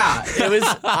 Yeah,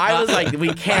 I was like,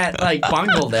 we can't like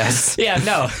bungle this. Yeah,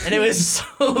 no, and it was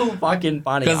so fucking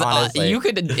funny. Honestly, you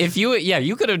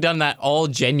could have done that all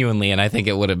genuinely, and I think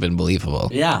it would have been believable.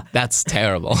 Yeah, that's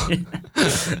terrible.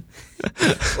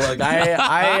 Look,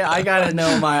 I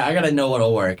gotta know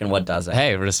what'll work and what doesn't.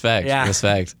 Hey, respect. Yeah.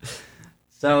 Respect.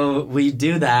 So we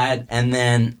do that, and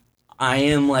then I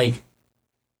am like,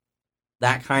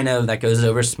 that goes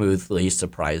over smoothly,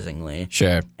 surprisingly.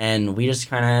 Sure. And we just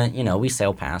kind of, we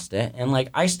sail past it, and like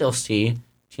I still see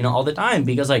Tina all the time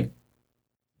because like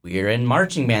we're in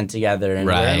marching band together and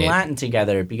we're Right. in Latin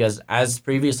together because, as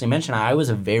previously mentioned, I was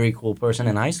a very cool person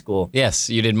in high school. Yes,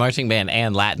 you did marching band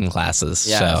and Latin classes.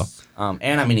 Yes.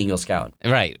 And I'm an Eagle Scout.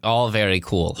 So, right. All very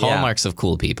cool. Yeah. Hallmarks of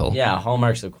cool people. Yeah,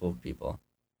 hallmarks of cool people.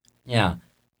 Yeah.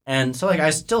 And so, like,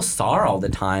 I still saw her all the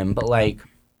time, but, like,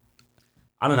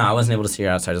 I don't know. I wasn't able to see her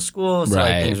outside of school, so,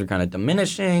 Right. like, things were kind of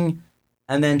diminishing.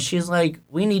 And then she's like,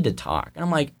 we need to talk. And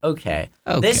I'm like, okay.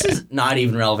 Okay. This is not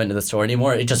even relevant to the story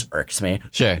anymore. It just irks me.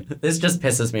 Sure. This just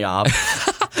pisses me off.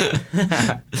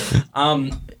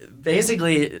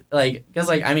 Basically, like, because,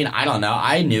 like, I mean, I don't know.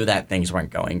 I knew that things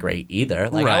weren't going great either.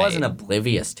 Like, Right. I wasn't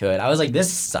oblivious to it. I was like,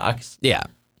 this sucks. Yeah.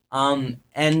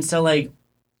 And so, like,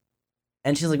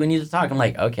 and she's like, we need to talk. I'm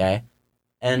like, okay.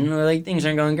 And we're like, things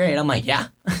aren't going great. I'm like, yeah,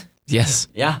 Yes,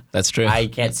 yeah. that's true. I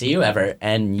can't see you ever.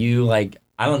 And you, like,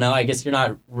 I don't know. I guess you're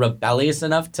not rebellious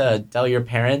enough to tell your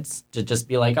parents to just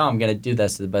be like, oh, I'm going to do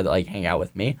this, but, like, hang out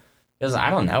with me. Because, I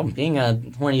don't know, being a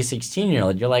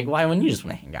 16-year-old, you're like, why wouldn't you just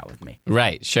want to hang out with me?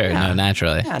 Right. Sure. Yeah. No,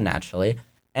 naturally. Yeah, naturally.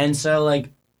 And so, like,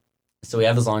 so we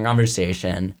have this long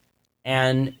conversation,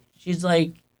 and she's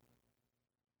like,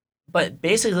 but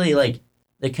basically, like,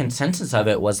 the consensus of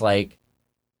it was, like,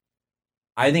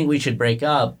 I think we should break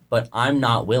up, but I'm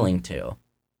not willing to.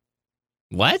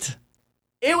 What?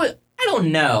 It was, I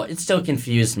don't know. It still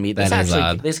confused me. This That is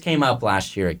odd. This came up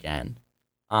last year again.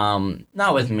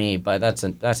 Not with me, but that's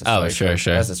a story. Oh, sure,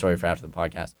 sure. That's a story for after the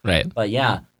podcast. Right. But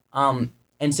yeah.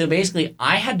 And so basically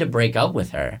I had to break up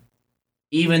with her,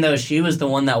 even though she was the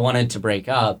one that wanted to break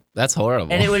up. That's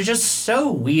horrible. And it was just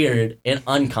so weird and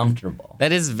uncomfortable.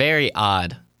 That is very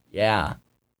odd. Yeah.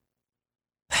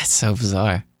 That's so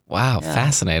bizarre. Wow. Yeah.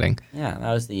 Fascinating. Yeah,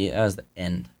 that was the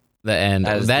end. The end.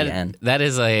 That is the end. That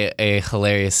is a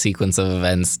hilarious sequence of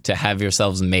events to have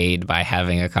yourselves made by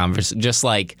having a conversation. Just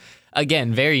like,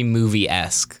 again, very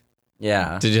movie-esque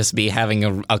Yeah. to just be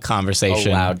having a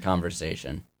conversation. A loud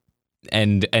conversation.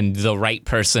 And the right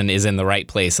person is in the right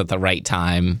place at the right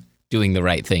time, doing the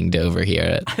right thing to overhear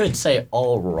it. I would say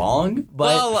all wrong, but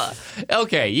Well,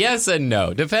 okay, yes and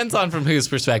no. Depends on from whose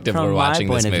perspective from we're my watching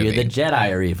point this of movie. view, the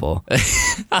Jedi are evil.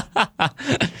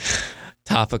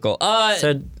 Topical.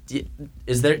 So, do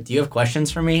you have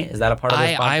questions for me? Is that a part of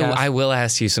this podcast? I will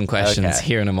ask you some questions Okay.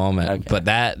 here in a moment, Okay. but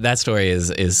that story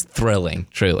is thrilling,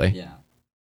 truly. Yeah.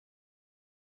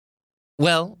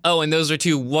 Well, and those are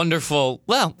two wonderful,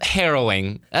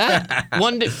 harrowing. I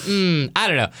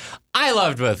don't know. I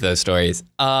loved both those stories.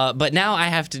 But now I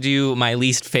have to do my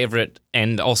least favorite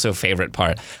and also favorite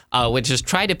part, which is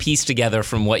try to piece together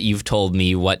from what you've told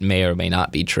me what may or may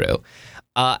not be true.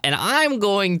 And I'm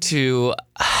going to,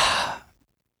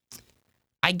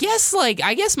 I guess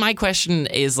my question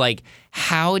is like,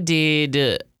 how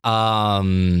did, oh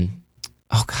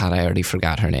God, I already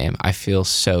forgot her name. I feel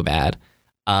so bad.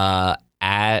 August.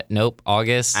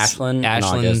 Ashlyn and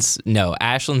August.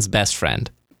 Ashlyn's best friend.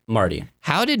 Marty.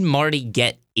 How did Marty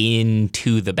get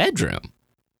into the bedroom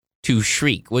to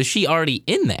Shriek? Was she already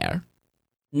in there?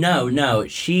 No.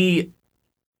 She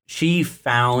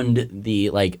found the,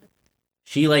 like,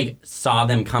 she, like, saw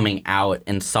them coming out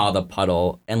and saw the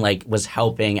puddle and, like, was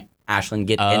helping Ashlyn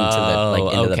get into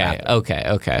the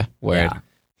bathroom. Okay. Word.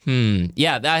 Yeah.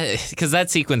 Yeah, because that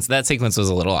sequence was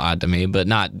a little odd to me, but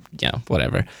not,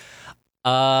 whatever.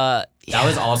 That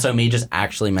was also me just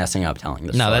actually messing up telling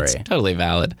the story. No, that's totally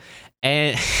valid.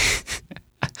 And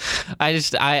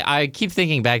I keep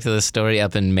thinking back to the story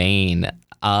up in Maine.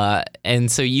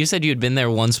 And so you said you had been there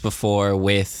once before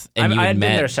with, and I you had met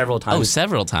been there several times. Oh,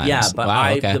 several times. Yeah, but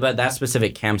wow, okay. but that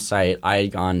specific campsite I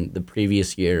had gone the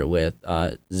previous year with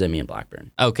Zimmy and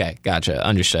Blackburn. Okay, gotcha,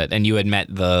 understood. And you had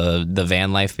met the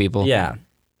van life people. Yeah.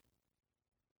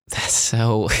 That's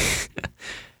so.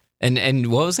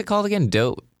 and what was it called again?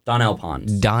 Donnell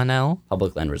Ponds. Donnell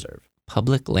Public Land Reserve.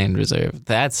 Public Land Reserve.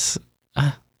 That's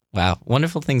wow.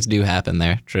 Wonderful things do happen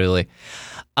there. Truly.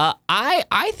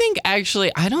 I think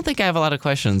actually I don't think I have a lot of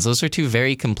questions. Those are two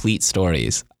very complete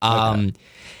stories. Okay.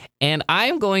 And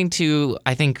I'm going to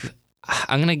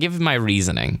give my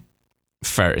reasoning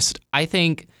first. I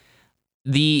think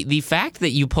the fact that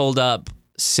you pulled up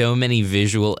so many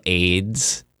visual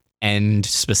aids and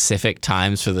specific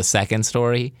times for the second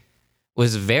story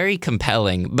was very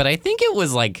compelling, but I think it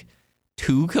was like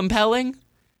too compelling,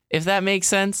 if that makes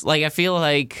sense. Like I feel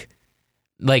like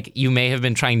you may have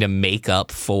been trying to make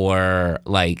up for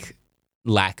like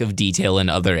lack of detail in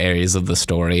other areas of the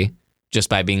story just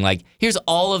by being like, here's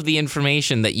all of the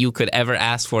information that you could ever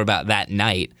ask for about that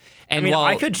night. And I mean, while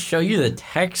I could show you the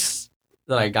text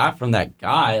that I got from that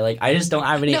guy. Like, I just don't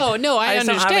have any. No, I just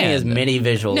don't have any as understand. many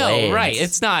visual No, aids. right.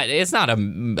 It's not a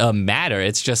matter.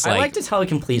 It's just I like, like to tell a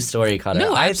complete story, Cutter.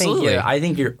 No, absolutely. I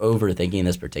think you're overthinking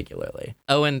this particularly.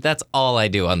 Owen, that's all I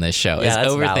do on this show is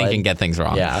that's overthink valid. and get things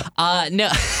wrong. Yeah.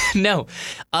 No.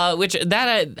 Which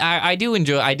that I do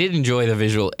enjoy. I did enjoy the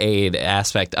visual aid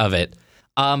aspect of it.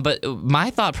 But my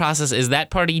thought process is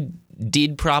that party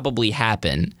did probably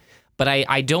happen. But I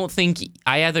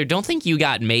either don't think you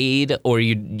got made or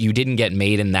you didn't get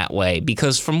made in that way,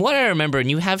 because from what I remember, and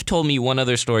you have told me one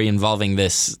other story involving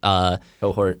this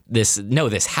cohort, this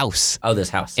house. Oh, this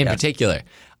house in particular,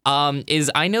 is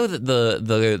I know that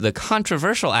the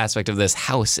controversial aspect of this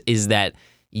house is that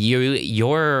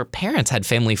your parents had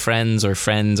family friends or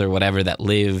whatever that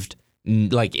lived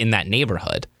like in that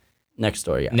neighborhood next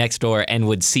door, and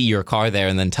would see your car there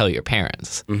and then tell your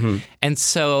parents, and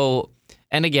so.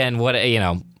 And again, what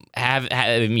have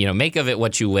make of it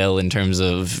what you will in terms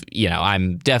of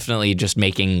I'm definitely just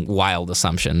making wild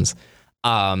assumptions,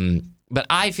 but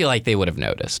I feel like they would have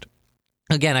noticed.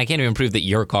 Again, I can't even prove that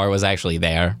your car was actually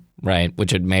there, right?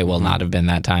 Which it may well not have been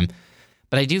that time.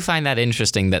 But I do find that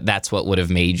interesting that that's what would have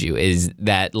made you, is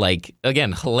that, like,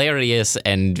 again, hilarious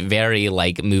and very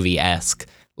like movie-esque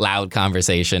loud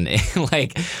conversation,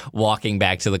 like walking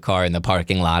back to the car in the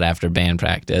parking lot after band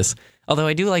practice. Although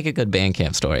I do like a good band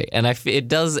camp story, and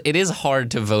it is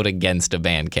hard to vote against a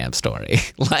band camp story,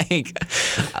 like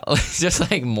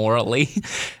just like morally,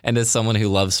 and as someone who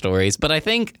loves stories. But I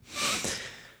think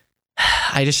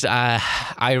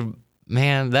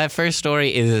man, that first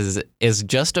story is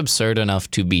just absurd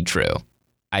enough to be true.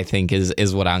 I think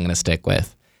is what I'm gonna stick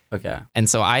with. Okay. And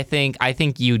so I think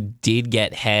you did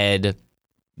get head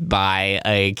by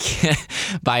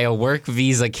a work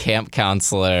visa camp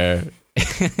counselor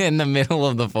in the middle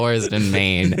of the forest in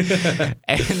Maine,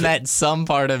 and that some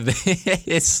part of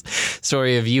this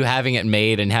story of you having it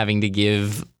made and having to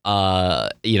give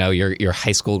your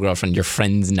high school girlfriend your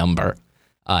friend's number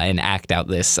and act out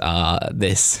this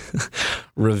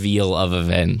reveal of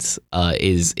events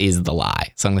is the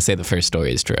lie. So I'm gonna say the first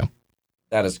story is true.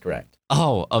 That is correct.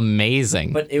 Oh,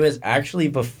 amazing! But it was actually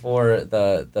before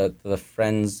the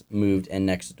friends moved in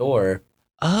next door.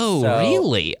 Oh, So,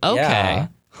 really? Okay. Yeah.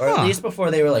 Or at least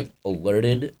before they were like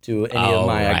alerted to any of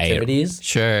my activities.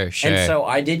 Sure. And so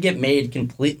I did get made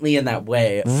completely in that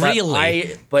way.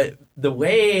 Really? But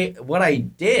what I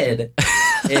did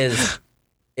is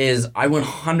I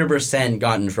 100%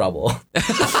 got in trouble.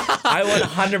 I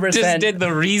 100% just did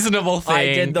the reasonable thing. I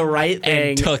did the right thing.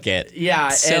 And took it. Yeah.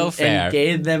 So fair. And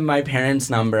gave them my parents'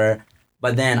 number.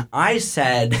 But then I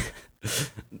said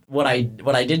what I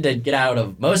did to get out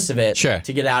of most of it. Sure.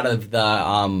 To get out of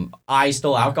the I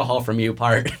stole alcohol from you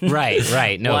part.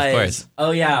 Right. No, of course.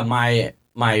 Oh yeah,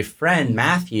 my friend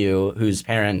Matthew, whose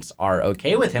parents are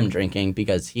okay with him drinking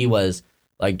because he was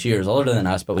like 2 years older than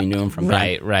us, but we knew him from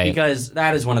band. Right. Because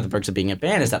that is one of the perks of being a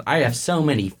band, is that I have so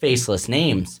many faceless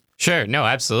names. Sure. No,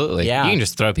 absolutely. Yeah. You can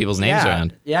just throw people's names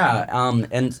around. Yeah.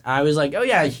 And I was like, oh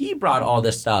yeah, he brought all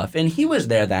this stuff, and he was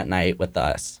there that night with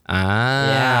us. Ah.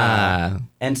 Yeah.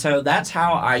 And so that's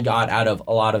how I got out of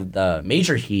a lot of the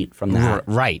major heat from that.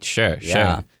 Right. Sure.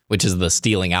 Which is the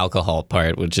stealing alcohol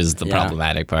part, which is the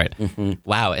problematic part. Mm-hmm.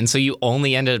 Wow. And so you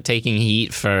only ended up taking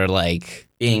heat for like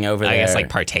being over there. I guess like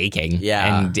partaking.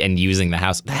 Yeah. And using the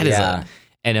house. That is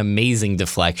an amazing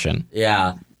deflection.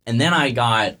 Yeah. And then I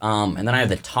got, and then I had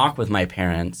the talk with my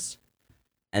parents,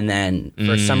 and then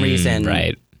for some reason,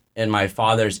 in my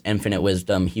father's infinite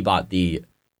wisdom, he bought the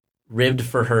ribbed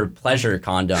for her pleasure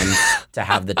condoms to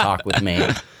have the talk with me.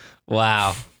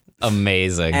 Wow.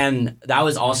 Amazing. And that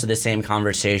was also the same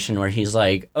conversation where he's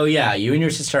like, oh yeah, you and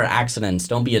your sister are accidents.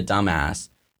 Don't be a dumbass.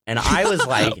 And I was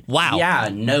like, wow. Yeah,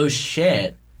 no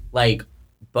shit. Like,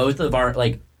 both of our,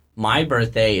 like, my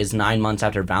birthday is 9 months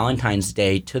after Valentine's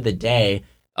Day to the day.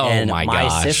 Oh and my my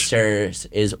gosh. sister's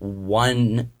is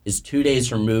 2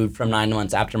 days removed from 9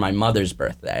 months after my mother's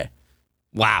birthday.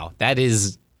 Wow, that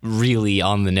is really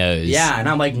on the nose. Yeah, and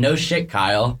I'm like, no shit,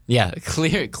 Kyle. Yeah,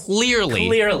 clearly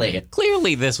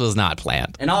this was not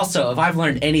planned. And also, if I've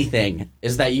learned anything,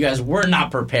 is that you guys were not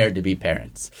prepared to be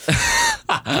parents.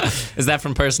 Is that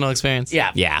from personal experience?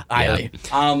 Yeah. Highly.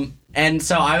 Yeah. And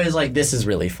so I was like, this is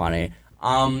really funny.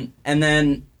 And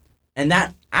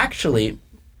that actually,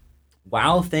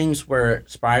 while things were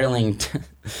spiraling,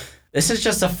 this is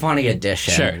just a funny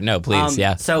addition. Sure. No, please.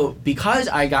 Yeah. So because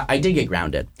I did get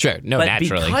grounded. Sure. No, but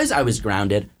naturally. Because I was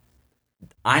grounded,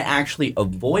 I actually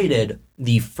avoided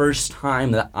the first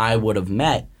time that I would have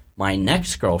met my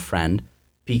next girlfriend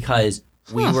because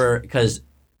because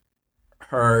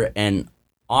her and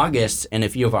August and a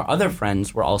few of our other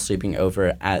friends were all sleeping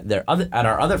over at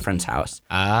our other friend's house.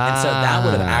 And so that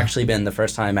would have actually been the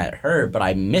first time I met her, but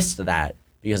I missed that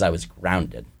because I was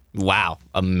grounded. Wow,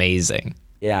 amazing.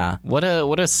 Yeah. What a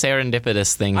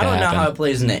serendipitous thing to I don't happen. know how it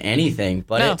plays into anything,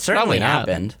 but it certainly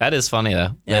happened. That is funny,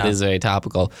 though. Yeah. That is very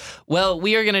topical. Well,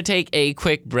 we are going to take a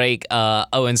quick break,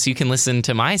 Owen, so you can listen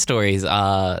to my stories,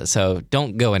 so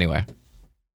don't go anywhere.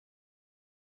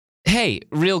 Hey,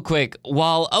 real quick,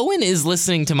 while Owen is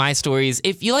listening to my stories,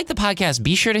 if you like the podcast,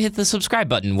 be sure to hit the subscribe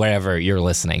button wherever you're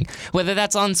listening, whether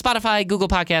that's on Spotify, Google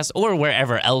Podcasts, or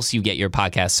wherever else you get your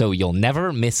podcasts, so you'll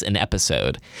never miss an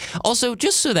episode. Also,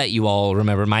 just so that you all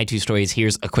remember my 2 stories,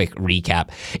 here's a quick recap.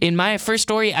 In my first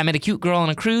story, I met a cute girl on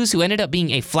a cruise who ended up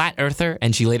being a flat earther,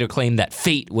 and she later claimed that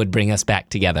fate would bring us back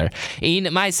together.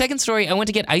 In my second story, I went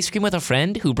to get ice cream with a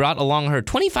friend who brought along her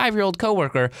 25-year-old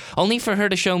coworker, only for her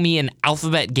to show me an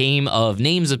alphabet game of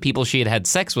names of people she had had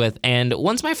sex with, and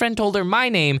once my friend told her my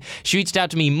name, she reached out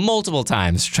to me multiple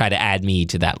times to try to add me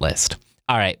to that list.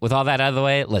 All right, with all that out of the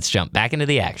way, let's jump back into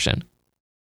the action.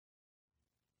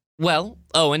 Well,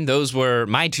 Owen, those were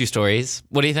my 2 stories.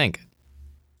 What do you think?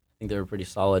 I think they were pretty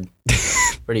solid,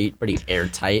 pretty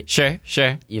airtight. Sure.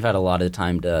 You've had a lot of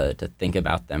time to think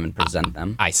about them and present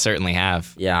them. I certainly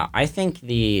have. Yeah, I think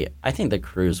the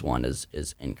cruise one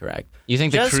is incorrect. You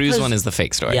think the cruise one is the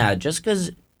fake story? Yeah, just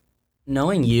because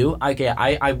knowing you, okay,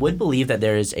 I would believe that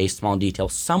there is a small detail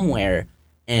somewhere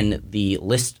in the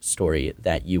list story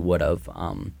that you would have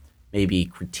maybe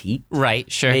critiqued.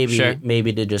 Right, sure.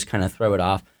 Maybe to just kind of throw it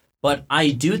off. But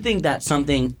I do think that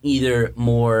something either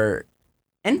more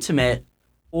intimate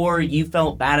or you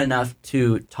felt bad enough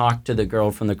to talk to the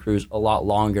girl from the cruise a lot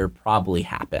longer probably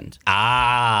happened.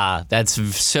 That's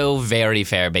so very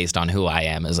fair based on who I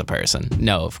am as a person.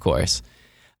 No, of course.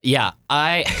 Yeah,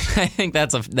 I think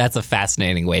that's a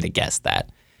fascinating way to guess that.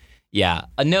 Yeah,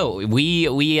 no,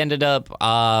 we ended up,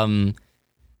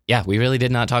 we really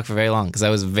did not talk for very long because I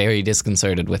was very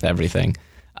disconcerted with everything,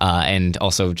 and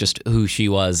also just who she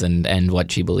was and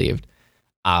what she believed.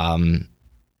 Yeah,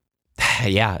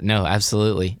 no,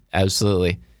 absolutely.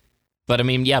 But I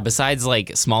mean, yeah, besides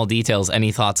like small details,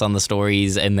 any thoughts on the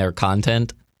stories and their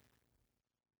content?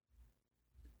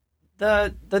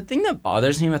 The thing that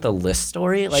bothers me about the list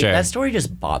story, that story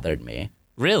just bothered me.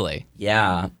 Really?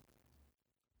 Yeah.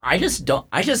 Okay,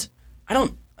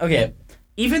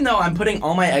 even though I'm putting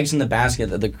all my eggs in the basket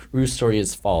that the cruise story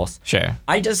is false. Sure.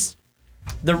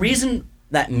 The reason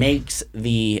that makes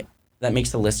the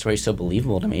list story so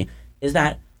believable to me is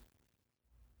that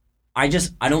I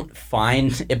don't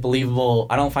find it believable.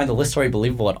 I don't find the list story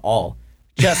believable at all.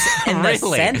 Just in the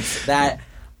sense that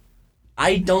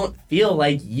I don't feel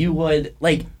like you would,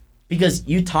 because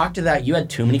you had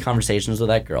too many conversations with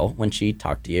that girl when she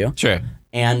talked to you. Sure.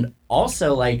 And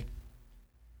also, I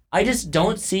just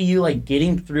don't see you,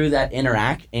 getting through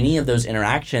any of those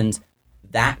interactions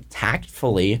that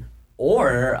tactfully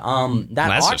or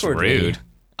that awkwardly. Just rude.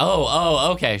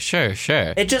 Oh, okay, sure.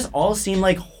 It just all seemed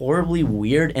like horribly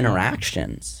weird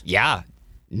interactions. Yeah.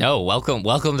 No,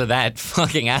 welcome to that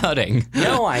fucking outing.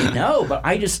 No, I know, but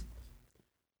I just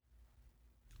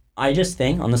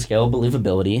think on the scale of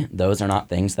believability, those are not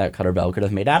things that Cutter Bell could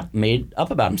have made up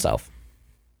about himself.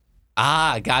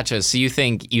 Gotcha. So you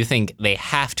think they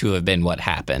have to have been what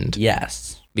happened?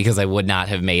 Yes. Because they would not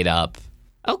have made up.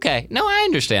 Okay. No, I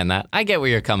understand that. I get where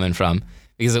you're coming from.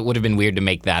 Because it would have been weird to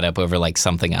make that up over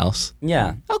something else.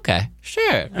 Yeah. Okay.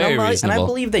 Sure. Very reasonable. And I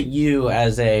believe that you,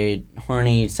 as a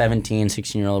horny 17,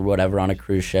 16-year-old, whatever, on a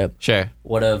cruise ship, sure,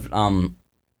 would have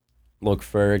looked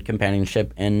for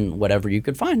companionship in whatever you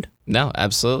could find. No,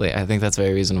 absolutely. I think that's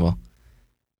very reasonable.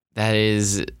 That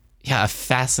is, a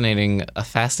fascinating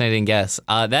guess.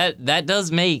 That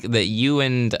does make that you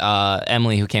and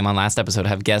Emily, who came on last episode,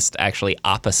 have guessed actually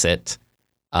opposite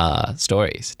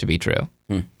stories to be true.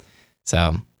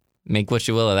 So make what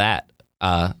you will of that.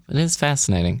 It is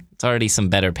fascinating. It's already some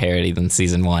better parody than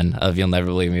season 1 of You'll Never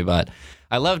Believe Me, but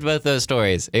I loved both those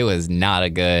stories. It was not a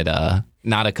good,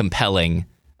 not a compelling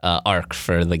arc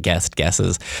for the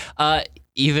guesses.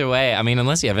 Either way, I mean,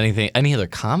 unless you have any other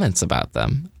comments about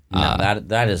them. No,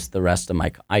 that is the rest of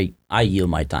my. I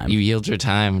yield my time. You yield your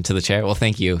time to the chair. Well,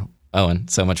 thank you, Owen,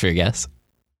 so much for your guess.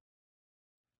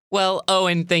 Well,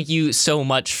 Owen, thank you so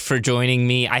much for joining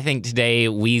me. I think today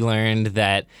we learned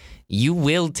that you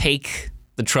will take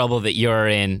the trouble that you're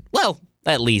in, well,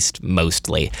 at least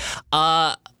mostly.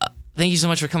 Thank you so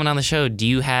much for coming on the show. Do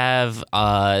you have,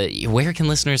 where can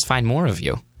listeners find more of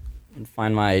you? You can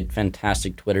find my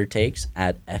fantastic Twitter takes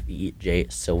at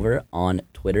FEJ Silver on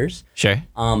Twitters. Sure.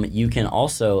 You can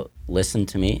also listen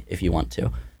to me if you want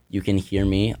to. You can hear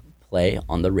me play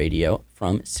on the radio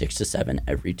from 6 to 7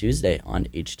 every Tuesday on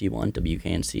HD1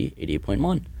 WKNC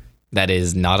 88.1. That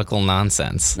is Nautical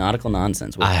Nonsense. Nautical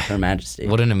Nonsense with Her Majesty.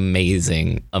 What an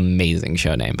amazing, amazing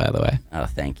show name, by the way. Oh,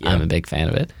 thank you. I'm a big fan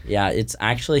of it. Yeah, it's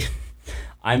actually...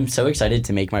 I'm so excited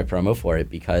to make my promo for it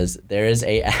because there is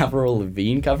a Avril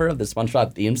Lavigne cover of the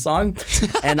SpongeBob theme song,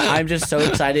 and I'm just so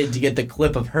excited to get the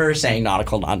clip of her saying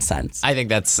nautical nonsense. I think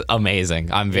that's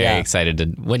amazing. I'm very excited to.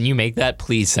 When you make that,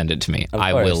 please send it to me.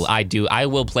 I will. I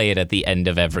will play it at the end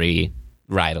of every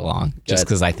ride along, just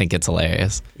because I think it's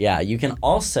hilarious. Yeah, you can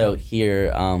also hear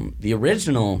the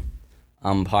original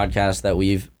podcast that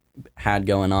we've had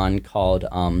going on called.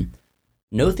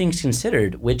 No Things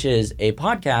Considered, which is a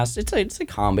podcast. It's a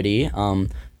comedy.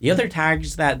 The other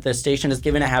tags that the station has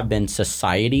given it have been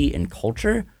society and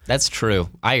culture. That's true.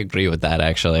 I agree with that,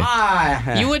 actually.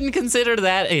 You wouldn't consider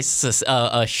that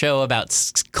a show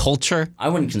about culture? I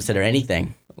wouldn't consider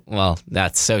anything. Well,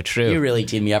 that's so true. You really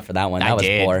teed me up for that one. That was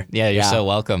did. poor. Yeah, you're so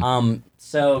welcome.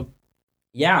 The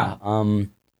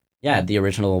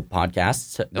original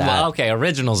podcast. Well, okay,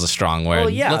 original's a strong word. Well,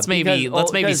 yeah, let's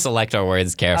maybe select our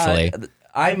words carefully.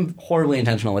 I'm horribly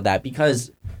intentional with that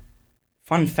because,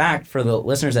 fun fact for the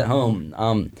listeners at home,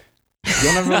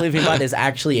 You'll Never Believe Me But is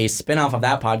actually a spinoff of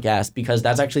that podcast because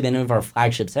that's actually the name of our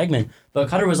flagship segment. But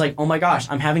Cutter was like, oh my gosh,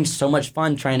 I'm having so much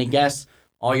fun trying to guess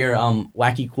all your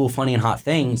wacky, cool, funny, and hot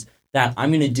things that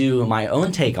I'm going to do my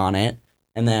own take on it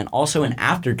and then also an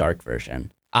After Dark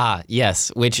version. Ah, yes,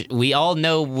 which we all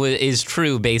know is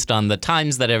true based on the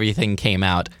times that everything came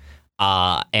out,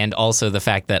 and also the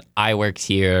fact that I worked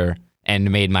here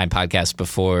and made my podcast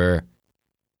before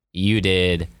you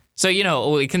did.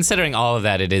 So, considering all of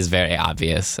that, it is very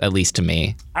obvious, at least to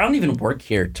me. I don't even work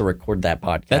here to record that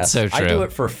podcast. That's so true. I do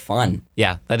it for fun.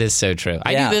 Yeah, that is so true.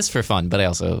 I do this for fun, but I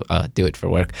also do it for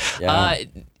work.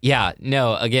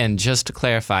 Again, just to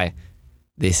clarify,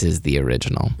 this is the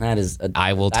original.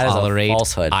 I will tolerate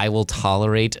falsehood. I will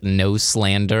tolerate no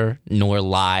slander nor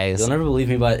lies. You'll Never Believe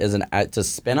Me But is it's a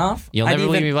spinoff. You'll Never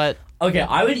Believe Me But. Okay,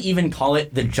 I would even call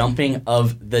it the jumping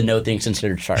of the No Things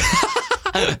Considered shark.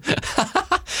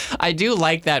 I do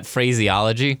like that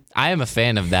phraseology. I am a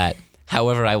fan of that.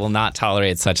 However, I will not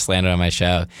tolerate such slander on my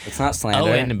show. It's not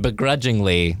slander. Oh, and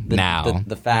begrudgingly now.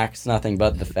 The facts, nothing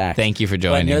but the facts. Thank you for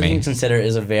joining me. No Things Considered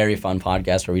is a very fun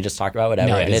podcast where we just talk about whatever.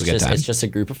 No, and it's just a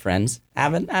group of friends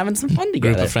having some fun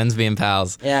together. Group of friends being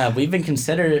pals. Yeah, we've been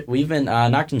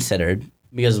not considered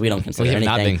because we don't consider anything. We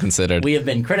have not been considered. We have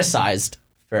been criticized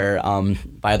for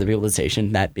by other people at the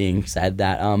station. That being said,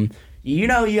 that you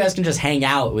guys can just hang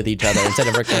out with each other instead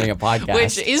of recording a podcast.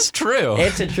 Which is true.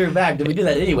 It's a true fact. We do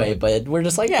that anyway, but we're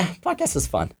just like, podcast is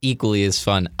fun. Equally as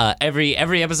fun. Every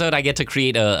episode, I get to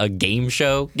create a game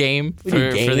show for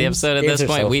the episode at this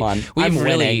point. So fun.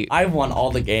 I've won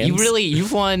all the games.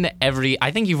 You've won every.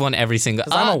 I think you've won every single.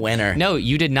 I'm a winner. No,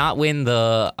 you did not win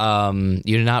the.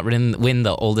 You did not win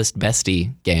the oldest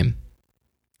bestie game.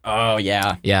 Oh,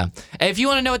 yeah. Yeah. If you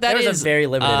want to know what that is... There was a very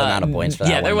limited amount of points for that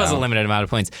Yeah, there was a limited amount of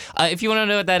points. If you want to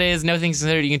know what that is, No Things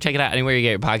Considered, you can check it out anywhere you get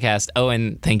your podcast. Oh,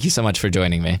 and thank you so much for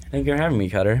joining me. Thank you for having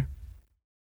me, Cutter.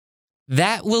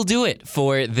 That will do it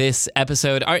for this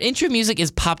episode. Our intro music is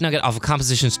Pop Nugget off of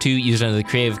Compositions 2, used under the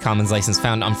Creative Commons license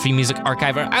found on Free Music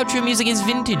Archive. Our outro music is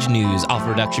Vintage News off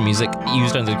Production Music,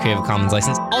 used under the Creative Commons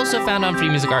license, also found on Free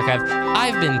Music Archive.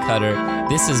 I've been Cutter.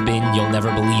 This has been You'll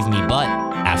Never Believe Me But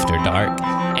After Dark.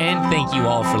 And thank you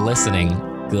all for listening.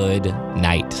 Good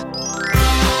night.